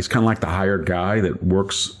he's kind of like the hired guy that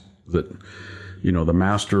works, the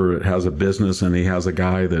master has a business and he has a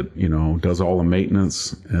guy that, does all the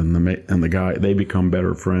maintenance, and the guy, they become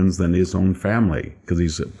better friends than his own family because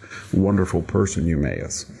he's a wonderful person,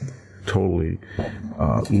 Eumaeus, totally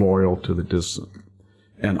loyal to the distant.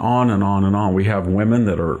 And on and on and on. We have women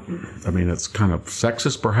that are, it's kind of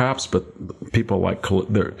sexist perhaps, but people like,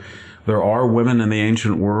 there are women in the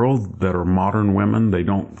ancient world that are modern women. They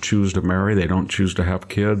don't choose to marry. They don't choose to have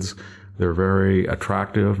kids. They're very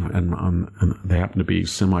attractive, and they happen to be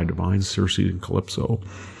semi-divine, Circe and Calypso.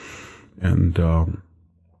 And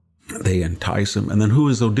they entice him. And then who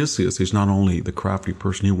is Odysseus? He's not only the crafty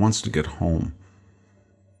person, he wants to get home.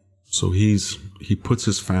 So he puts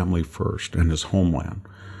his family first and his homeland.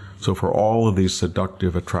 So for all of these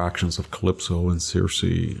seductive attractions of Calypso and Circe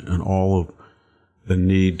and all of the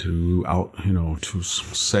need to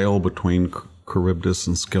sail between Charybdis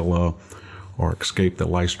and Scylla, or escape the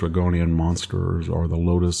Lystragonian monsters, or the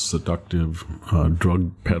Lotus seductive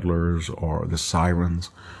drug peddlers, or the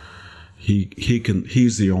sirens.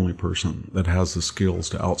 He's the only person that has the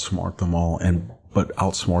skills to outsmart them all, but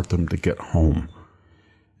outsmart them to get home.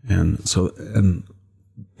 And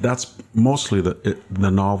that's mostly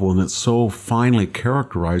the novel, and it's so finely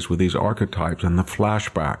characterized with these archetypes and the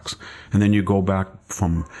flashbacks. And then you go back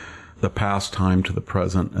from the past time to the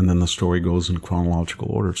present, and then the story goes in chronological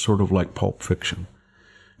order. It's sort of like Pulp Fiction.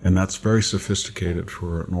 And that's very sophisticated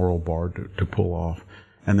for an oral bard to pull off.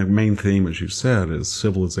 And the main theme, as you said, is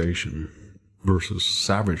civilization versus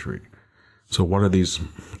savagery. So what do these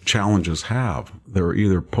challenges have? They're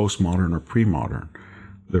either postmodern or pre-modern.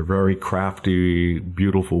 They're very crafty,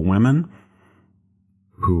 beautiful women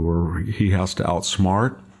who he has to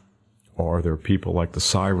outsmart, or they're people like the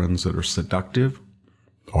sirens that are seductive,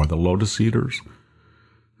 or the lotus eaters.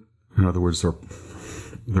 In other words,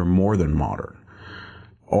 they're more than modern.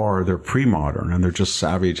 Or they're pre-modern and they're just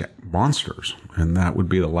savage monsters. And that would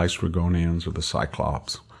be the Lystragonians or the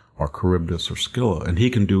Cyclops or Charybdis or Scylla. And he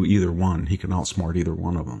can do either one. He can outsmart either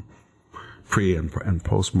one of them, pre and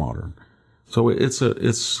postmodern. So it's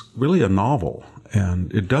really a novel,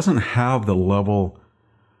 and it doesn't have the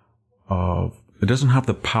it doesn't have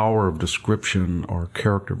the power of description or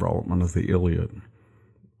character development of the Iliad.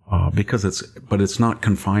 Because it's not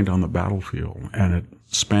confined on the battlefield, and it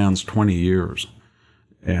spans 20 years,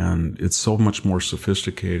 and it's so much more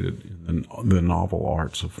sophisticated than the novel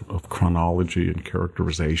arts of chronology and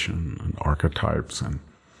characterization and archetypes. And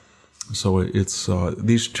so it's,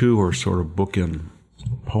 these two are sort of bookend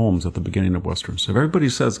poems at the beginning of Western Civ. Everybody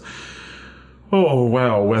says, oh,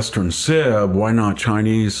 well, Western Civ, why not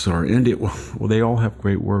Chinese or Indian? Well, they all have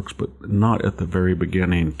great works, but not at the very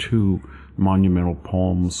beginning. Two monumental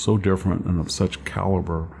poems, so different and of such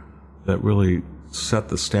caliber, that really set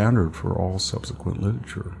the standard for all subsequent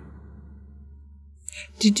literature.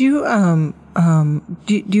 Did you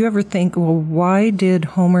do you ever think, well, why did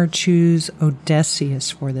Homer choose Odysseus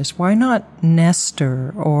for this? Why not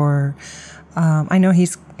Nestor? Or I know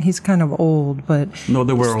he's kind of old, but no,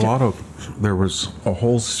 there was a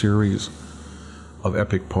whole series of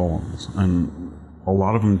epic poems, and a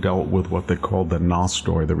lot of them dealt with what they called the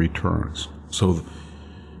Nostoi, the returns. So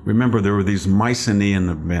remember, there were these Mycenaean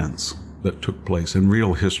events that took place in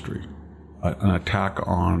real history. An attack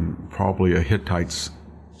on probably a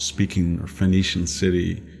Hittite-speaking or Phoenician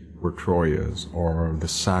city where Troy is, or the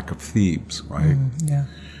sack of Thebes, right? Yeah.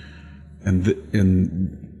 And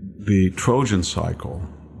the Trojan cycle,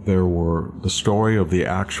 there were the story of the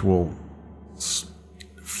actual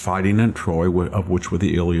fighting in Troy, of which were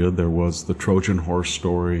the Iliad. There was the Trojan horse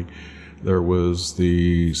story. There was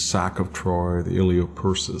the sack of Troy, the Iliad of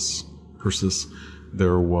Perseus.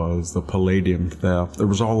 There was the Palladium theft. There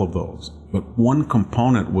was all of those. But one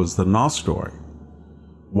component was the Gnos story.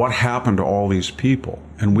 What happened to all these people?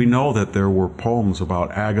 And we know that there were poems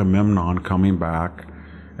about Agamemnon coming back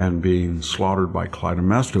and being slaughtered by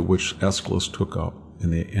Clytemnestra, which Aeschylus took up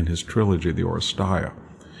in his trilogy, the Oresteia.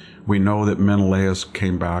 We know that Menelaus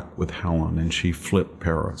came back with Helen and she flipped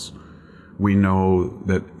Paris. We know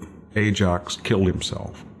that Ajax killed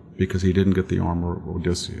himself because he didn't get the armor of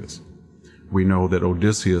Odysseus. We know that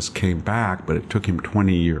Odysseus came back, but it took him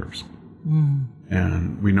 20 years.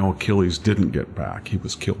 And we know Achilles didn't get back. He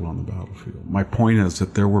was killed on the battlefield. My point is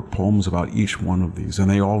that there were poems about each one of these, and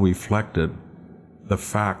they all reflected the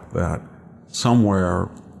fact that somewhere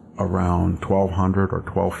around 1200 or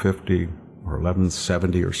 1250 or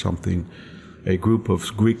 1170 or something, a group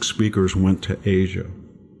of Greek speakers went to Asia,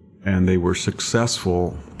 and they were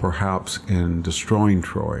successful perhaps in destroying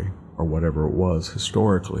Troy or whatever it was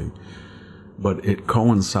historically. But it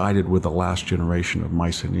coincided with the last generation of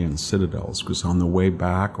Mycenaean citadels, because on the way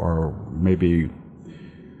back, or maybe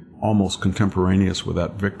almost contemporaneous with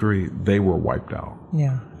that victory, they were wiped out.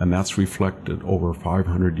 Yeah. And that's reflected over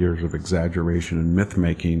 500 years of exaggeration and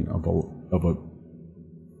myth-making of a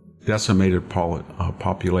decimated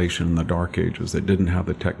population in the Dark Ages that didn't have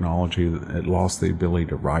the technology, that lost the ability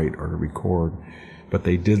to write or to record. But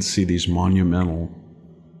they did see these monumental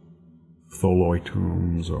Tholoi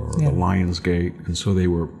tombs or the Lion's Gate, and so they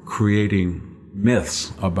were creating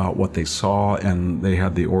myths about what they saw, and they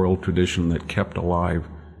had the oral tradition that kept alive.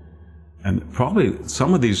 And probably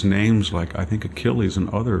some of these names, like I think Achilles and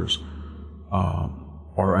others, are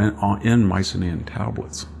in Mycenaean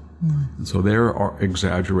tablets. And so they are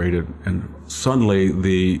exaggerated, and suddenly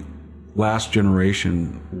the last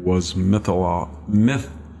generation was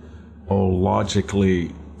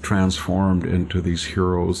mythologically transformed into these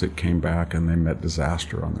heroes that came back and they met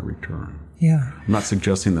disaster on the return. Yeah. I'm not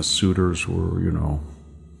suggesting the suitors were,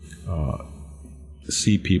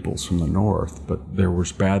 sea peoples from the north, but there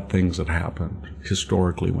was bad things that happened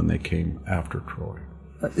historically when they came after Troy.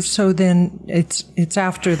 So then it's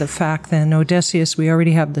after the fact then. Odysseus, we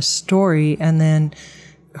already have the story, and then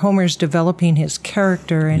Homer's developing his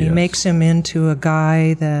character, and he makes him into a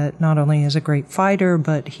guy that not only is a great fighter,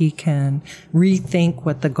 but he can rethink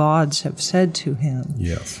what the gods have said to him.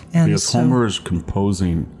 Yes. And because Homer is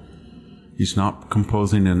composing, he's not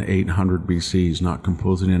composing in 800 BC, he's not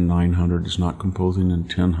composing in 900, he's not composing in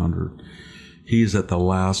 1000. He's at the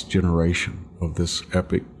last generation of this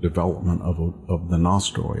epic development of the Gnos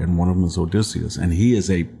story, and one of them is Odysseus, and he is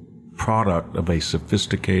a product of a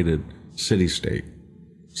sophisticated city-state.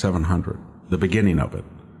 700, the beginning of it.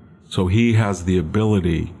 So he has the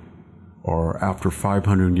ability, or after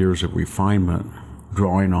 500 years of refinement,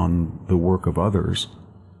 drawing on the work of others,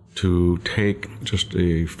 to take just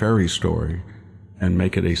a fairy story and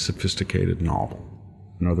make it a sophisticated novel.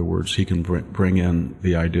 In other words, he can bring in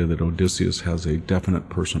the idea that Odysseus has a definite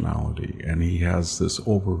personality, and he has this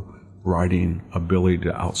overriding ability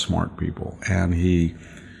to outsmart people, and he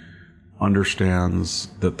understands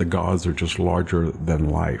that the gods are just larger than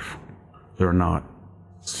life. They're not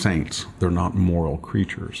saints. They're not moral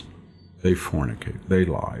creatures. They fornicate, they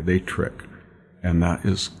lie, they trick. And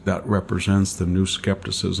that represents the new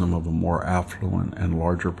skepticism of a more affluent and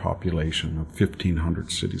larger population of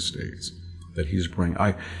 1,500 city-states that he's bringing.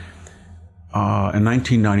 In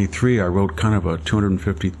 1993, I wrote kind of a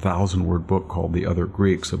 250,000-word book called The Other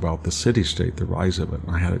Greeks about the city-state, the rise of it.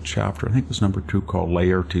 And I had a chapter, I think it was number 2, called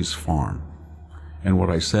Laertes' Farm. And what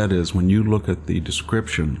I said is, when you look at the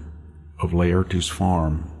description of Laertes'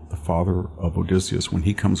 farm, the father of Odysseus, when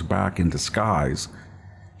he comes back in disguise,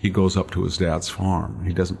 he goes up to his dad's farm.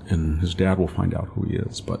 He doesn't, and his dad will find out who he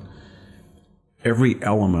is. But every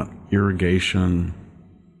element, irrigation,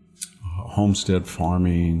 homestead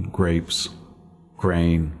farming, grapes,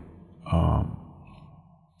 grain,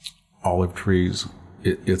 olive trees,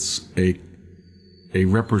 it's a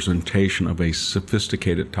representation of a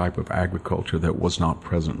sophisticated type of agriculture that was not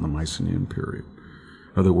present in the Mycenaean period.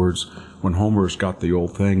 In other words, when Homer's got the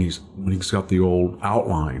old thing, when he's got the old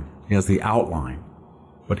outline, he has the outline,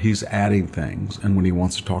 but he's adding things. And when he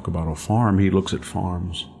wants to talk about a farm, he looks at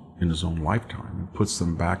farms in his own lifetime and puts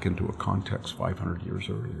them back into a context 500 years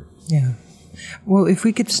earlier. Yeah. Well, if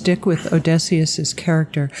we could stick with Odysseus's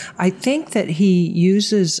character, I think that he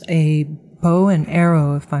uses a bow and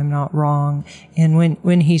arrow, if I'm not wrong, and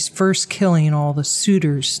when he's first killing all the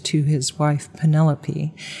suitors to his wife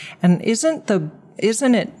Penelope. And isn't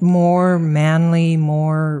it more manly,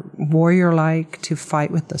 more warrior-like to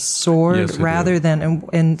fight with the sword Yes, rather than,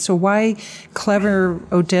 and so why clever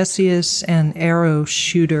Odysseus and arrow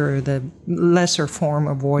shooter, the lesser form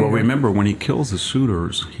of warrior? Well, remember, when he kills the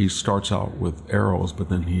suitors, he starts out with arrows, but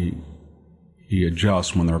then he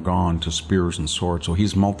adjusts when they're gone to spears and swords. So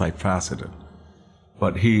he's multifaceted.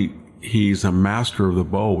 But he's a master of the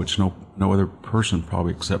bow, which no other person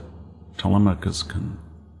probably except Telemachus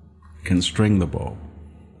can string the bow.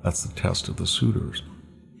 That's the test of the suitors.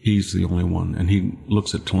 He's the only one, and he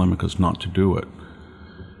looks at Telemachus not to do it.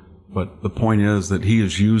 But the point is that he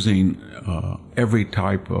is using every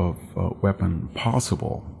type of weapon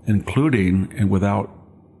possible, including, and without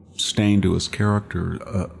stain to his character,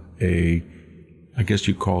 I guess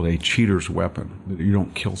you call it a cheater's weapon, that you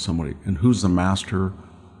don't kill somebody. And who's the master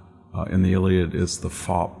in the Iliad is the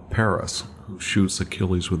fop Paris, who shoots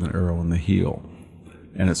Achilles with an arrow in the heel.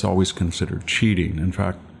 And it's always considered cheating. In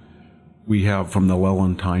fact, we have from the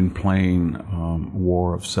Lelantine Plain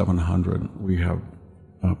War of 700, we have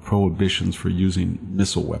prohibitions for using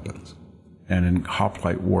missile weapons. And in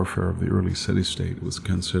hoplite warfare of the early city-state, it was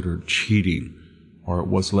considered cheating, or it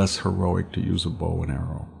was less heroic to use a bow and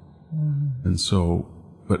arrow. And so,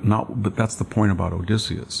 but that's the point about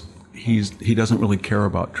Odysseus. He doesn't really care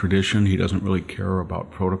about tradition. He doesn't really care about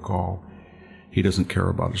protocol. He doesn't care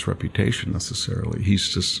about his reputation necessarily. He's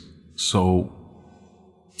just so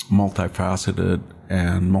multifaceted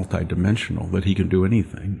and multidimensional that he can do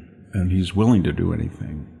anything, and he's willing to do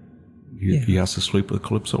anything. If he has to sleep with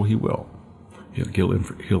Calypso, he will.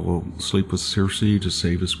 He'll sleep with Circe to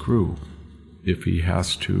save his crew. If he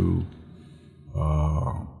has to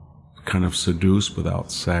kind of seduce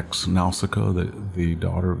without sex Nausicaa, the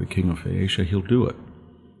daughter of the king of Phaeacia, he'll do it.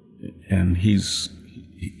 And he's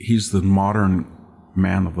the modern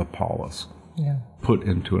man of the polis, put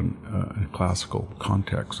into a classical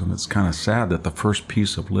context. And it's kind of sad that the first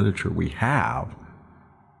piece of literature we have,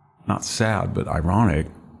 not sad but ironic,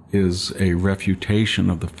 is a refutation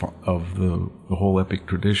of the whole epic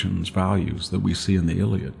tradition's values that we see in the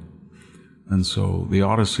Iliad. And so the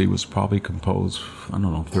Odyssey was probably composed,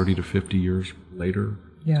 30 to 50 years later.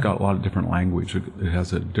 Yeah. It's got a lot of different language. It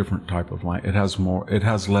has a different type of language. It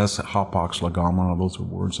has less hapax legomena. Those are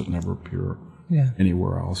words that never appear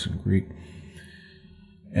anywhere else in Greek.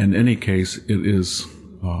 In any case, it is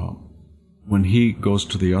when he goes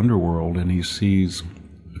to the underworld and he sees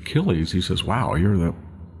Achilles, he says, wow, you're the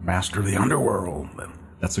master of the underworld.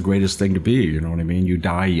 That's the greatest thing to be, you know what I mean? You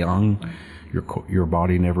die young. Your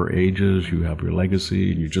body never ages. You have your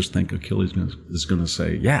legacy, and you just think Achilles is going to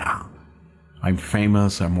say, "Yeah, I'm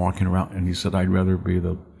famous. I'm walking around." And he said, "I'd rather be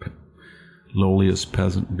the lowliest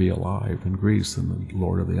peasant and be alive in Greece than the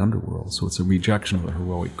lord of the underworld." So it's a rejection of the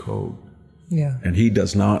heroic code. Yeah. And he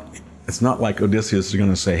does not. It's not like Odysseus is going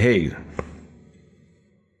to say, "Hey,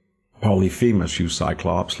 Polyphemus, you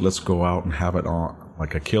Cyclops, let's go out and have it on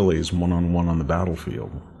like Achilles, one-on-one on the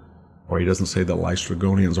battlefield." Or he doesn't say the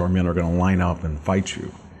Laestrygonians, our men, are going to line up and fight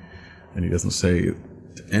you. And he doesn't say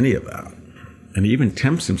any of that. And he even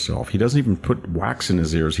tempts himself. He doesn't even put wax in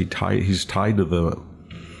his ears. He's tied to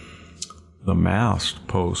the mast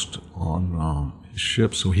post on his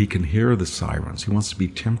ship so he can hear the sirens. He wants to be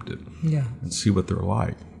tempted and see what they're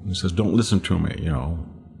like. And he says, don't listen to me, you know.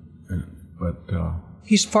 But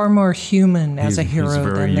he's far more human as a hero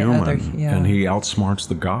than the other. Yeah. And he outsmarts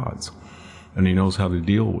the gods. And he knows how to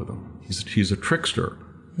deal with them. He's a trickster,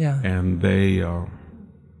 and they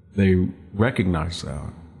recognize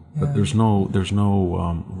that, but there's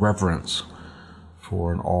no reverence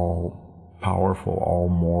for an all-powerful,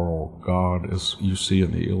 all-moral God as you see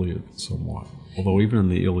in the Iliad somewhat. Although even in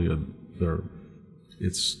the Iliad,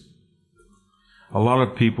 it's a lot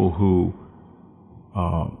of people who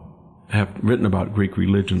have written about Greek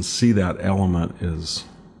religion see that element as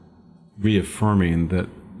reaffirming that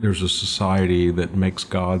there's a society that makes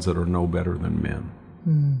gods that are no better than men.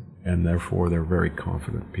 And therefore they're very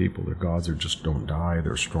confident people. Their gods just don't die,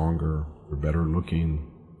 they're stronger, they're better looking,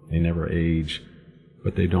 they never age,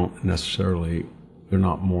 but they don't necessarily, they're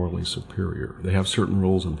not morally superior. They have certain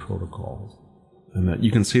rules and protocols. And that you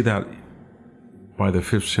can see that by the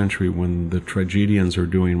 5th century when the tragedians are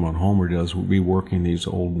doing what Homer does, reworking these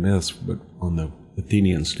old myths, but on the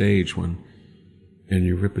Athenian stage when in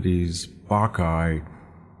Euripides' Bacchae,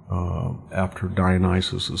 after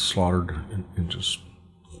Dionysus is slaughtered and just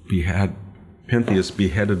Pentheus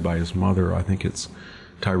beheaded by his mother, I think it's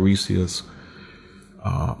Tiresias,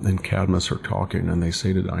 and Cadmus are talking, and they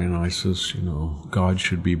say to Dionysus, God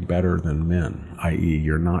should be better than men, i.e.,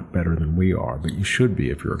 you're not better than we are, but you should be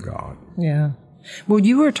if you're a god. Yeah. Well,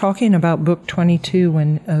 you were talking about Book 22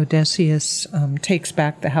 when Odysseus takes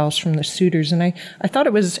back the house from the suitors, and I thought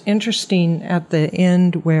it was interesting at the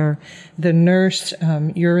end where the nurse,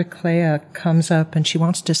 Eurycleia, comes up and she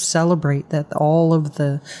wants to celebrate that all of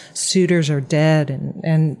the suitors are dead,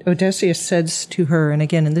 and Odysseus says to her,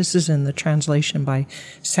 and this is in the translation by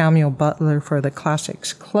Samuel Butler for the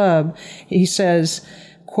Classics Club, he says,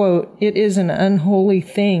 quote, "It is an unholy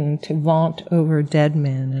thing to vaunt over dead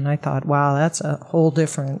men." And I thought, wow, that's a whole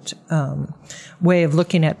different way of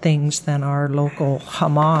looking at things than our local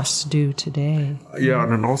Hamas do today. Yeah,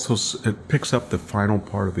 and then also it picks up the final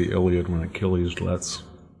part of the Iliad when Achilles lets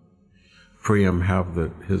Priam have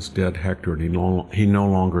his dead Hector, and he no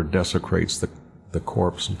longer desecrates the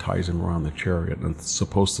corpse and ties him around the chariot. And it's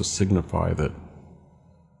supposed to signify that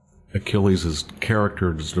Achilles'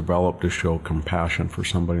 character is developed to show compassion for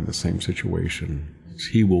somebody in the same situation as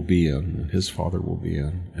he will be in, and his father will be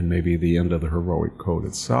in, and maybe the end of the heroic code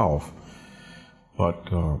itself. But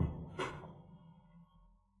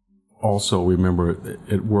also remember,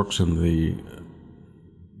 it works in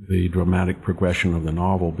the dramatic progression of the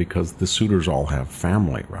novel because the suitors all have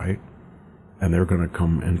family, right? And they're going to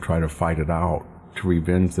come and try to fight it out to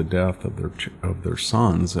revenge the death of their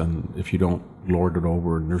sons, and if you don't lord it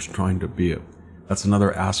over, and there's trying to be that's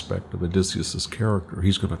another aspect of Odysseus' character.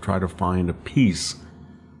 He's going to try to find a peace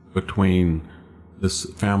between the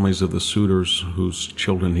families of the suitors whose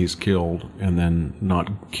children he's killed, and then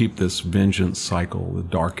not keep this vengeance cycle, the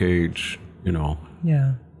Dark Age,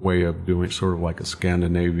 way of doing, sort of like a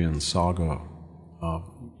Scandinavian saga of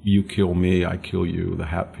you kill me, I kill you, the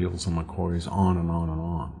Hatfields and McCoys, on and on and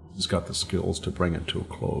on. He's got the skills to bring it to a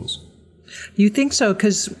close. You think so?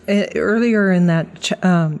 Because earlier in that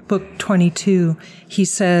book 22, he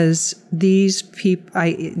says,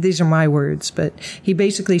 these are my words, but he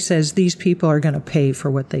basically says these people are going to pay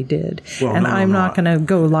for what they did. Well, and I'm not going to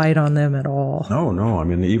go light on them at all. No. I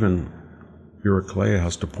mean, even Eurycleia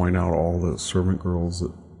has to point out all the servant girls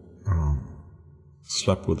that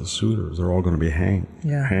slept with the suitors. They're all going to be hanged.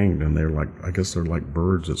 And they're like, I guess they're like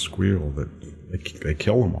birds that squeal, that they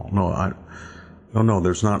kill them all. No,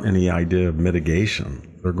 there's not any idea of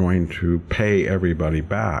mitigation. They're going to pay everybody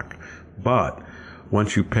back. But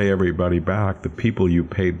once you pay everybody back, the people you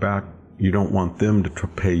paid back, you don't want them to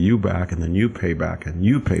pay you back, and then you pay back, and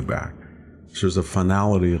you pay back. So there's a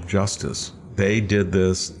finality of justice. They did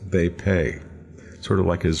this, they pay. Sort of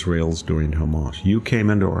like Israel's doing to Hamas. You came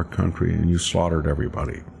into our country and you slaughtered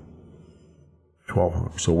everybody.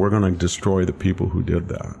 1,200. So we're going to destroy the people who did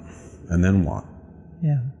that. And then what?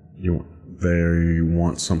 Yeah. They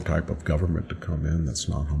want some type of government to come in that's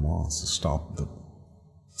not Hamas to stop the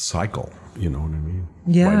cycle. You know what I mean?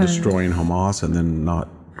 Yeah. By destroying Hamas and then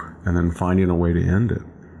finding a way to end it.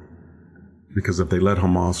 Because if they let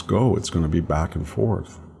Hamas go, it's going to be back and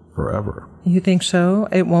forth forever. You think so?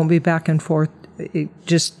 It won't be back and forth,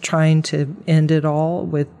 just trying to end it all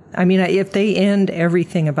with. I mean, if they end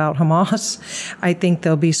everything about Hamas, I think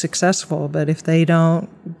they'll be successful. But if they don't,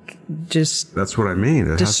 that's what I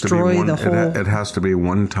mean. It destroy has to be the whole. It has to be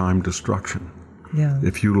one-time destruction. Yeah.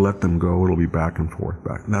 If you let them go, it'll be back and forth,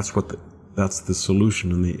 back. And that's the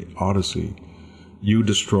solution in the Odyssey. You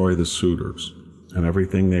destroy the suitors and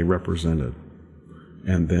everything they represented.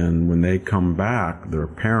 And then when they come back, their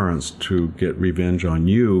parents, to get revenge on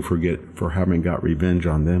you for having got revenge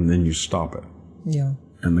on them, then you stop it. Yeah.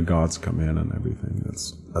 And the gods come in and everything.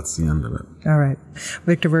 That's the end of it. All right.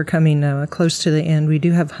 Victor, we're coming close to the end. We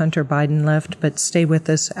do have Hunter Biden left, but stay with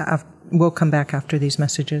us. We'll come back after these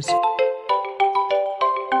messages.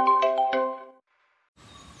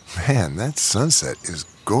 Man, that sunset is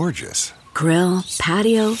gorgeous. Grill,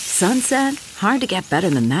 patio, sunset. Hard to get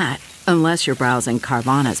better than that. Unless you're browsing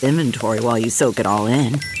Carvana's inventory while you soak it all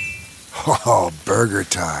in. Oh, burger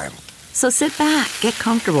time. So sit back, get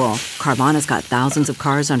comfortable. Carvana's got thousands of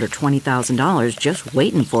cars under $20,000 just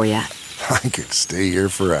waiting for you. I could stay here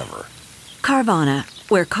forever. Carvana,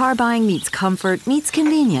 where car buying meets comfort meets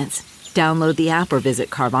convenience. Download the app or visit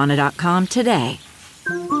Carvana.com today.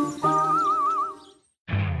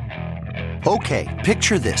 Okay,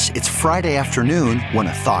 picture this. It's Friday afternoon when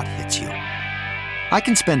a thought hits you. I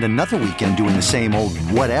can spend another weekend doing the same old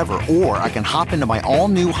whatever, or I can hop into my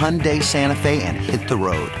all-new Hyundai Santa Fe and hit the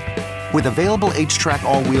road. With available H-Track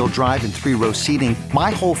all-wheel drive and 3-row seating,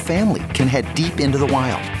 my whole family can head deep into the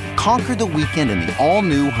wild. Conquer the weekend in the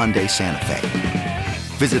all-new Hyundai Santa Fe.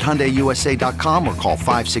 Visit HyundaiUSA.com or call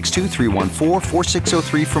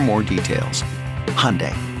 562-314-4603 for more details.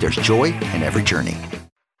 Hyundai, there's joy in every journey.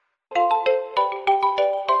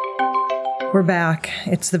 We're back.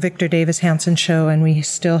 It's the Victor Davis Hanson Show, and we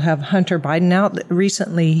still have Hunter Biden out.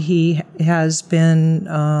 Recently, he has been,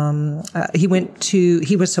 he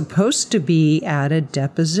was supposed to be at a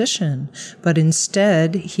deposition, but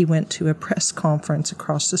instead he went to a press conference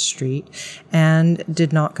across the street and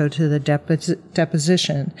did not go to the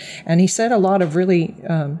deposition. And he said a lot of really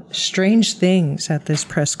strange things at this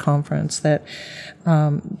press conference, that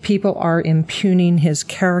people are impugning his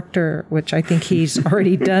character, which I think he's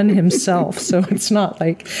already done himself. So it's not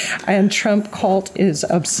like, and Trump cult is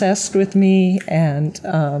obsessed with me, and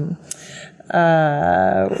what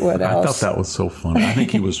else? I thought that was so funny. I think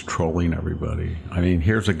he was trolling everybody. I mean,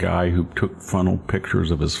 here's a guy who took frontal pictures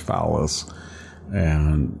of his phallus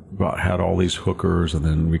and had all these hookers and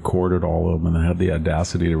then recorded all of them and then had the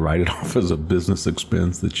audacity to write it off as a business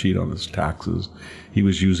expense to cheat on his taxes. He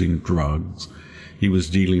was using drugs. He was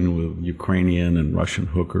dealing with Ukrainian and Russian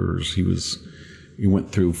hookers. He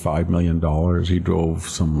went through $5 million. He drove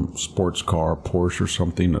some sports car, Porsche or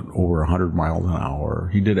something, at over 100 miles an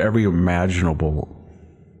hour. He did every imaginable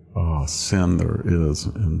sin there is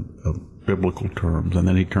in biblical terms. And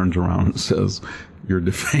then he turns around and says, "You're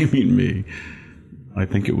defaming me." I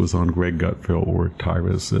think it was on Greg Gutfeld where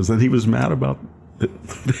Tyrus says that he was mad about it.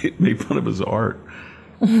 They made fun of his art.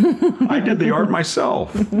 I did the art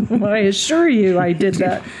myself. I assure you I did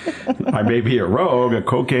that. I may be a rogue, a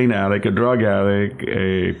cocaine addict, a drug addict,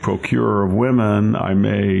 a procurer of women. I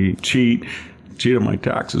may cheat on my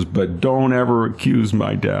taxes, but don't ever accuse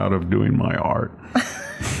my dad of doing my art.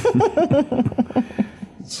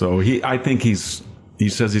 So I think he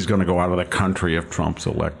says he's going to go out of the country if Trump's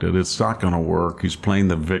elected. It's not going to work. He's playing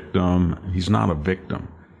the victim. He's not a victim.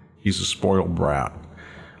 He's a spoiled brat.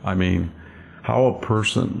 I mean, how a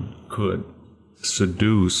person could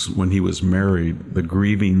seduce, when he was married, the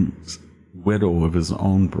grieving widow of his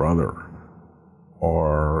own brother,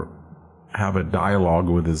 or have a dialogue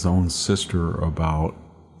with his own sister about,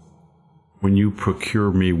 when you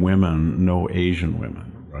procure me women, no Asian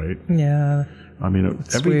women, right? Yeah. I mean,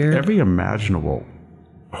 every imaginable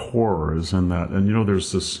horror is in that. And,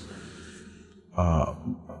 there's this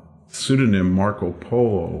pseudonym Marco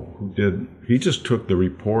Polo he just took the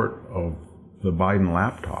report of the Biden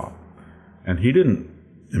laptop, and he didn't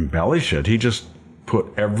embellish it. He just put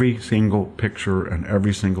every single picture and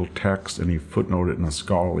every single text, and he footnoted it in a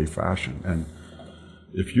scholarly fashion. And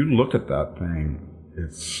if you look at that thing,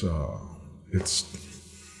 it's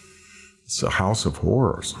a house of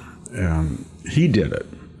horrors. And he did it,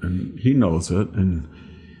 and he knows it. And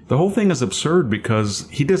the whole thing is absurd because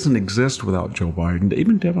he doesn't exist without Joe Biden.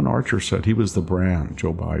 Even Devin Archer said he was the brand,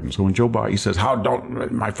 Joe Biden. So when Joe Biden, he says,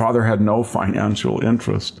 my father had no financial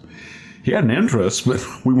interest. He had an interest, but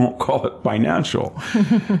we won't call it financial.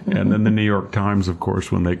 And then the New York Times, of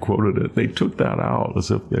course, when they quoted it, they took that out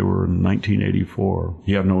as if they were in 1984.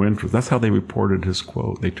 He had no interest. That's how they reported his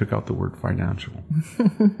quote. They took out the word financial.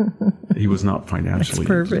 He was not financially. That's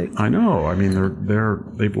perfect. I know. I mean,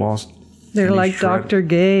 they've lost. They're like Dr.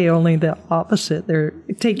 Gay, only the opposite. They're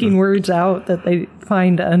taking words out that they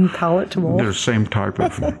find unpalatable. They're the same type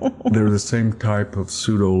of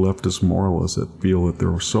pseudo-leftist moralists that feel that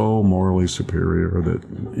they're so morally superior that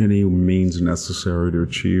any means necessary to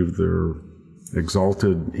achieve their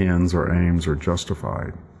exalted ends or aims are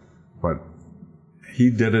justified. But he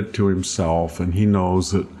did it to himself, and he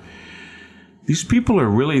knows that these people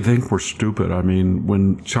really think we're stupid. I mean,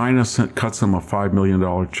 when China cuts them a $5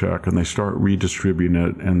 million check and they start redistributing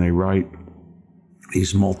it, and they write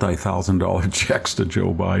these multi-$1,000 checks to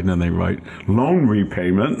Joe Biden, and they write loan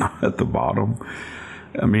repayment at the bottom.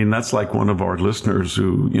 I mean, that's like one of our listeners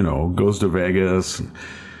who, goes to Vegas,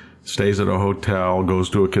 stays at a hotel,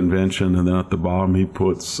 goes to a convention, and then at the bottom he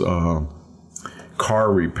puts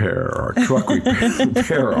car repair or truck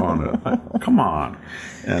repair on it. Come on.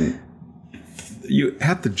 And you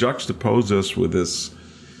have to juxtapose this with this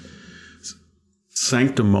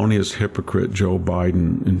sanctimonious hypocrite Joe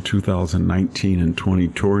Biden in 2019 and 20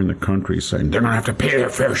 touring the country saying, they're going to have to pay their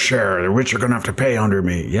fair share. The rich are going to have to pay under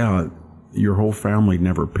me. Yeah, your whole family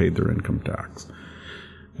never paid their income tax.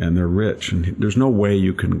 And they're rich. And there's no way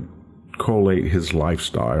you can collate his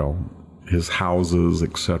lifestyle, his houses,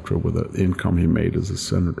 etc., with the income he made as a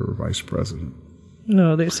senator or vice president.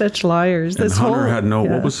 No, they're such liars. And Hunter had no.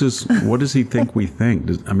 Yeah. What does he think we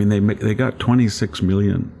think? I mean, they got 26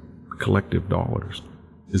 million collective dollars.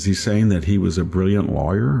 Is he saying that he was a brilliant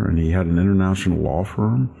lawyer and he had an international law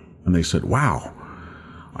firm? And they said, "Wow,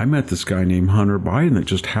 I met this guy named Hunter Biden that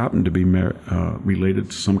just happened to be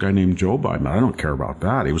related to some guy named Joe Biden. I don't care about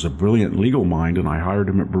that. He was a brilliant legal mind, and I hired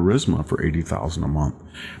him at Burisma for $80,000 a month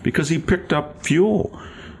because he picked up fuel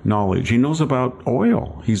knowledge. He knows about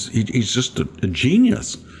oil. He's just a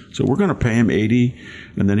genius. So we're going to pay him $80,000,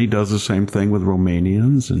 and then he does the same thing with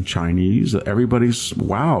Romanians and Chinese. Everybody's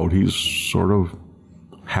wowed. He's sort of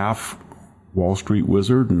half Wall Street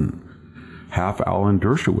wizard and half Alan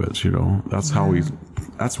Dershowitz,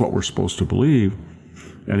 that's what we're supposed to believe.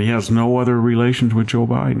 And he has no other relations with Joe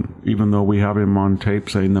Biden, even though we have him on tape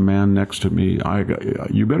saying the man next to me,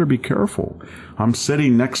 you better be careful. I'm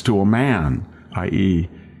sitting next to a man, i.e.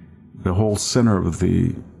 the whole center of the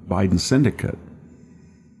Biden syndicate.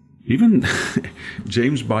 Even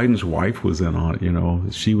James Biden's wife was in on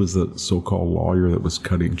it, She was the so-called lawyer that was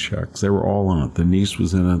cutting checks. They were all in it. The niece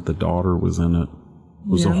was in it. The daughter was in it. It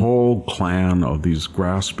was a whole clan of these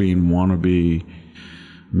grasping, wannabe,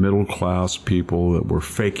 middle-class people that were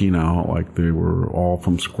faking out like they were all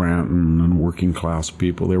from Scranton and working-class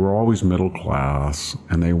people. They were always middle-class,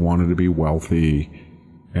 and they wanted to be wealthy.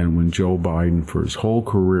 And when Joe Biden, for his whole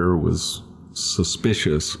career, was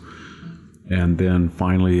suspicious, and then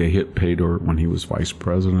finally they hit pay dirt when he was vice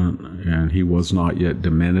president, and he was not yet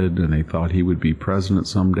demented, and they thought he would be president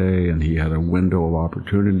someday, and he had a window of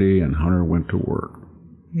opportunity, and Hunter went to work.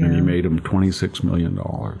 Yeah. And he made him $26 million,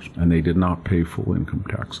 and they did not pay full income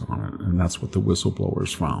tax on it, and that's what the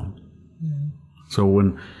whistleblowers found. Yeah. So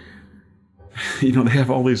when, they have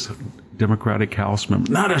all these Democratic House members,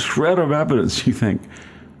 not a shred of evidence, you think,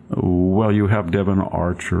 well, you have Devin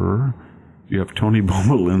Archer, you have Tony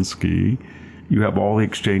Bobulinski, you have all the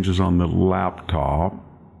exchanges on the laptop,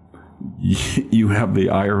 you have the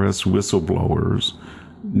IRS whistleblowers,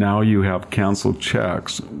 now you have canceled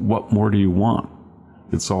checks. What more do you want?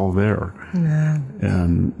 It's all there. Yeah.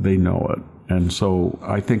 And they know it. And so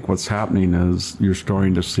I think what's happening is you're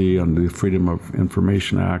starting to see on the Freedom of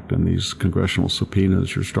Information Act and these congressional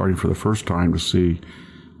subpoenas, you're starting for the first time to see,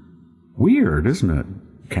 weird, isn't it?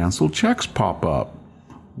 Canceled checks pop up.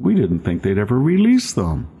 We didn't think they'd ever release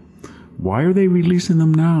them. Why are they releasing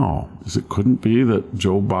them now? It couldn't be that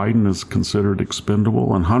Joe Biden is considered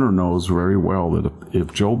expendable? And Hunter knows very well that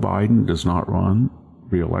if Joe Biden does not run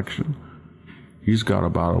re-election, he's got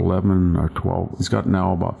about 11 or 12, he's got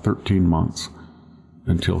now about 13 months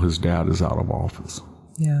until his dad is out of office.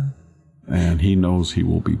 Yeah. And he knows he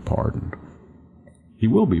will be pardoned. He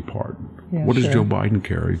will be pardoned. Yeah, what does Joe Biden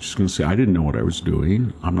care? He's just going to say, I didn't know what I was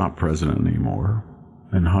doing. I'm not president anymore.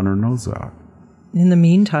 And Hunter knows that. In the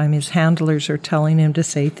meantime, his handlers are telling him to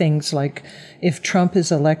say things like, if Trump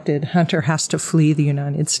is elected, Hunter has to flee the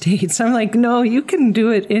United States. I'm like, no, you can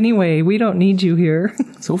do it anyway. We don't need you here.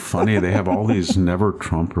 So funny. They have all these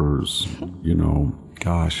never-Trumpers,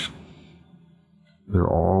 gosh. They're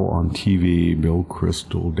all on TV, Bill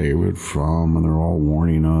Kristol, David Frum, and they're all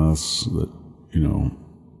warning us that,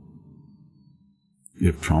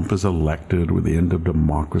 if Trump is elected with the end of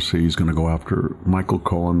democracy, he's going to go after Michael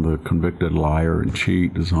Cohen, the convicted liar and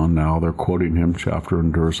cheat, is on now. They're quoting him chapter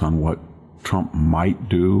and verse on what Trump might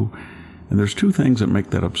do. And there's two things that make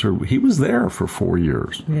that absurd. He was there for 4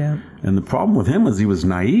 years. Yeah. And the problem with him is he was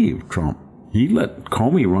naive, Trump. He let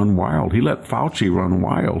Comey run wild. He let Fauci run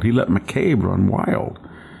wild. He let McCabe run wild.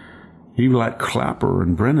 He let Clapper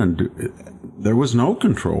and Brennan do. There was no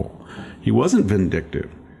control. He wasn't vindictive.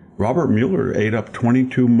 Robert Mueller ate up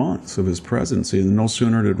 22 months of his presidency, and no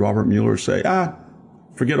sooner did Robert Mueller say,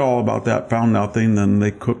 forget all about that, found nothing, than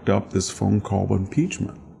they cooked up this phone call of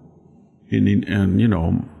impeachment. And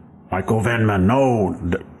Michael Vindman, no,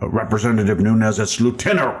 Representative Nunes, it's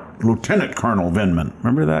Lieutenant Colonel Vindman.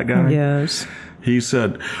 Remember that guy? Yes. He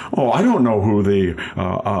said, I don't know who the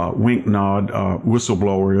wink-nod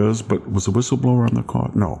whistleblower is, but was the whistleblower on the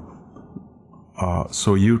call? No.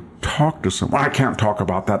 So you talk to someone. I can't talk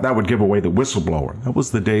about that. That would give away the whistleblower. That was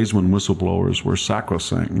the days when whistleblowers were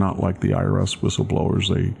sacrosanct, not like the IRS whistleblowers.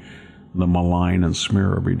 They malign and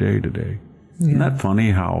smear every day today. Yeah. Isn't that funny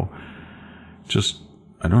how just,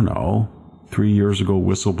 3 years ago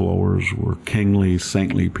whistleblowers were kingly,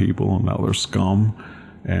 saintly people, and now they're scum.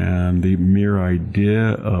 And the mere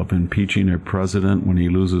idea of impeaching a president when he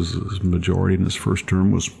loses his majority in his first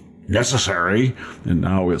term was necessary, and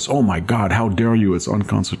now it's, oh my God, how dare you, it's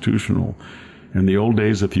unconstitutional. In the old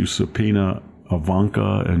days, if you subpoena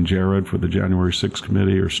Ivanka and Jared for the January 6th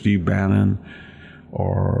committee, or Steve Bannon,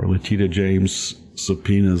 or Letitia James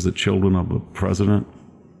subpoenas the children of the president,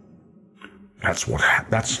 that's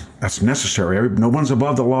necessary. No one's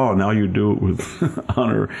above the law. Now you do it with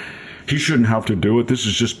Hunter. he shouldn't have to do it. This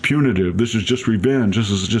is just punitive. This is just revenge. This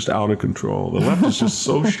is just out of control. The left is just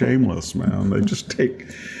so shameless, man. They just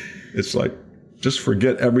it's like, just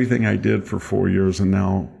forget everything I did for 4 years and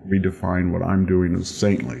now redefine what I'm doing as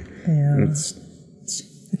saintly. Yeah.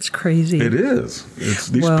 It's crazy. It is.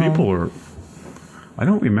 These people are, I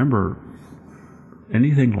don't remember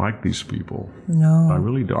anything like these people. No. I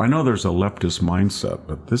really don't. I know there's a leftist mindset,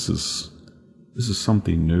 but this is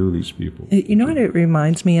something new, these people. You know what it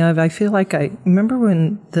reminds me of? I feel like I remember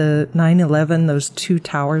when the 9/11, those two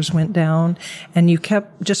towers went down, and you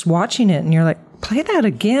kept just watching it, and you're like, play that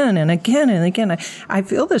again and again and again. I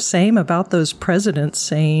feel the same about those presidents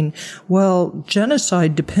saying, well,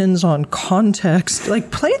 genocide depends on context. Like,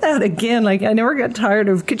 play that again. Like, I never got tired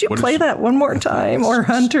of, could you play that one more time? Or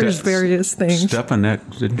Hunter's various things.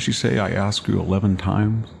 Stefanette, didn't she say, I asked you 11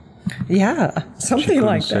 times? Yeah, something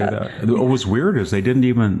like that. What was weird is they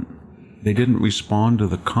didn't respond to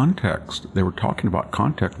the context. They were talking about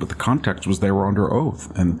context, but the context was they were under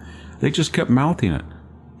oath, and they just kept mouthing it.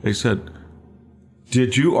 They said,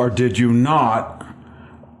 did you or did you not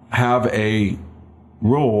have a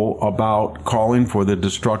rule about calling for the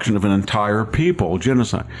destruction of an entire people,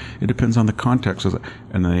 genocide? It depends on the context.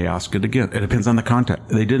 And then they ask it again. It depends on the context.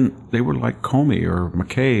 They were like Comey or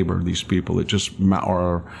McCabe or these people that just,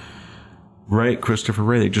 or Christopher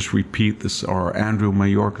Wray, they just repeat this, or Andrew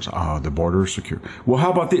Mayorkas, the border is secure. Well,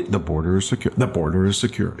 how about the border is secure? The border is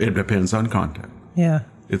secure. It depends on context. Yeah.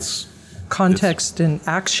 It's context and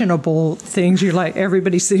actionable things. You're like,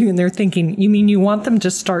 everybody's sitting there thinking, you mean you want them to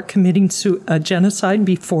start committing genocide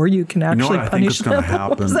before you can actually punish them? I think it's going to happen.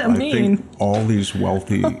 What does that mean? Think all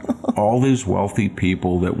these wealthy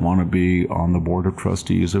people that want to be on the board of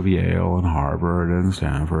trustees of Yale and Harvard and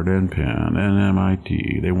Stanford and Penn and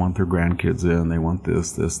MIT, they want their grandkids in, they want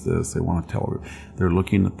this, they want to tell her. They're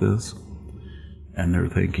looking at this and they're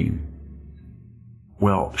thinking,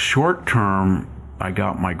 well, short term, I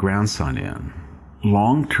got my grandson in.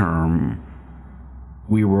 Long term,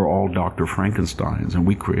 we were all Dr. Frankensteins, and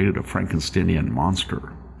we created a Frankensteinian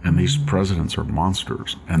monster. And these presidents are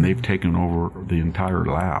monsters, and they've taken over the entire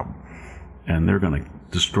lab. And they're going to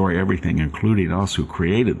destroy everything, including us who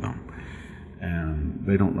created them. And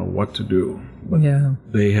they don't know what to do. But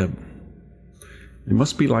they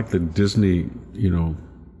must be like the Disney,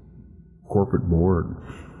 corporate board.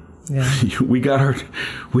 Yeah. We got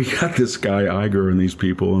this guy Iger and these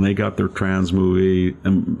people, and they got their trans movies,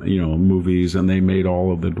 and they made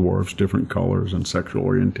all of the dwarfs different colors and sexual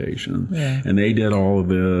orientation, and they did all of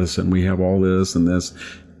this, and we have all this and this,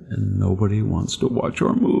 and nobody wants to watch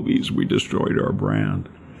our movies. We destroyed our brand.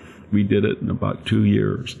 We did it in about 2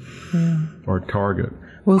 years. Our Target.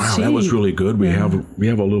 Well, wow, that was really good. We have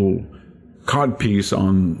a little cod piece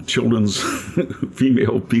on children's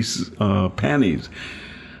female panties.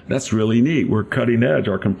 That's really neat. We're cutting edge.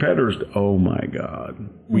 Our competitors, oh my God,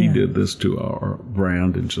 we did this to our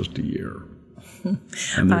brand in just a year.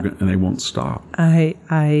 And they won't stop.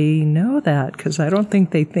 I know that because I don't think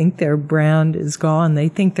they think their brand is gone. They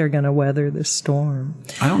think they're going to weather this storm.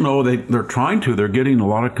 I don't know. They're trying to. They're getting a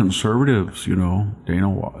lot of conservatives, Dana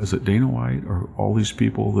White, or all these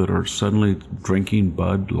people that are suddenly drinking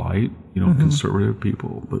Bud Light, conservative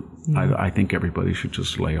people. But I think everybody should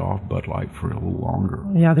just lay off Bud Light for a little longer.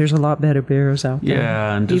 Yeah, there's a lot better beers out there.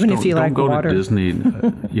 Yeah, and just even if you like don't go water. to Disney,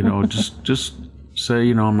 just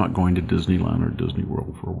say, I'm not going to Disneyland or Disney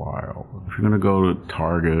World for a while. If you're going to go to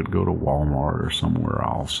Target, go to Walmart or somewhere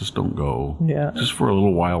else, just don't go. Yeah. Just for a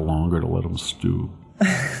little while longer to let them stew.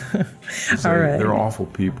 All right. They're awful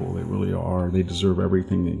people. They really are. They deserve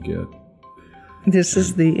everything they get. This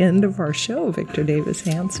is the end of our show, Victor Davis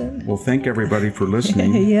Hanson. Well, thank everybody for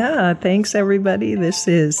listening. Yeah, thanks everybody. This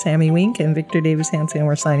is Sammy Wink and Victor Davis Hanson, and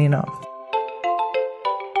we're signing off.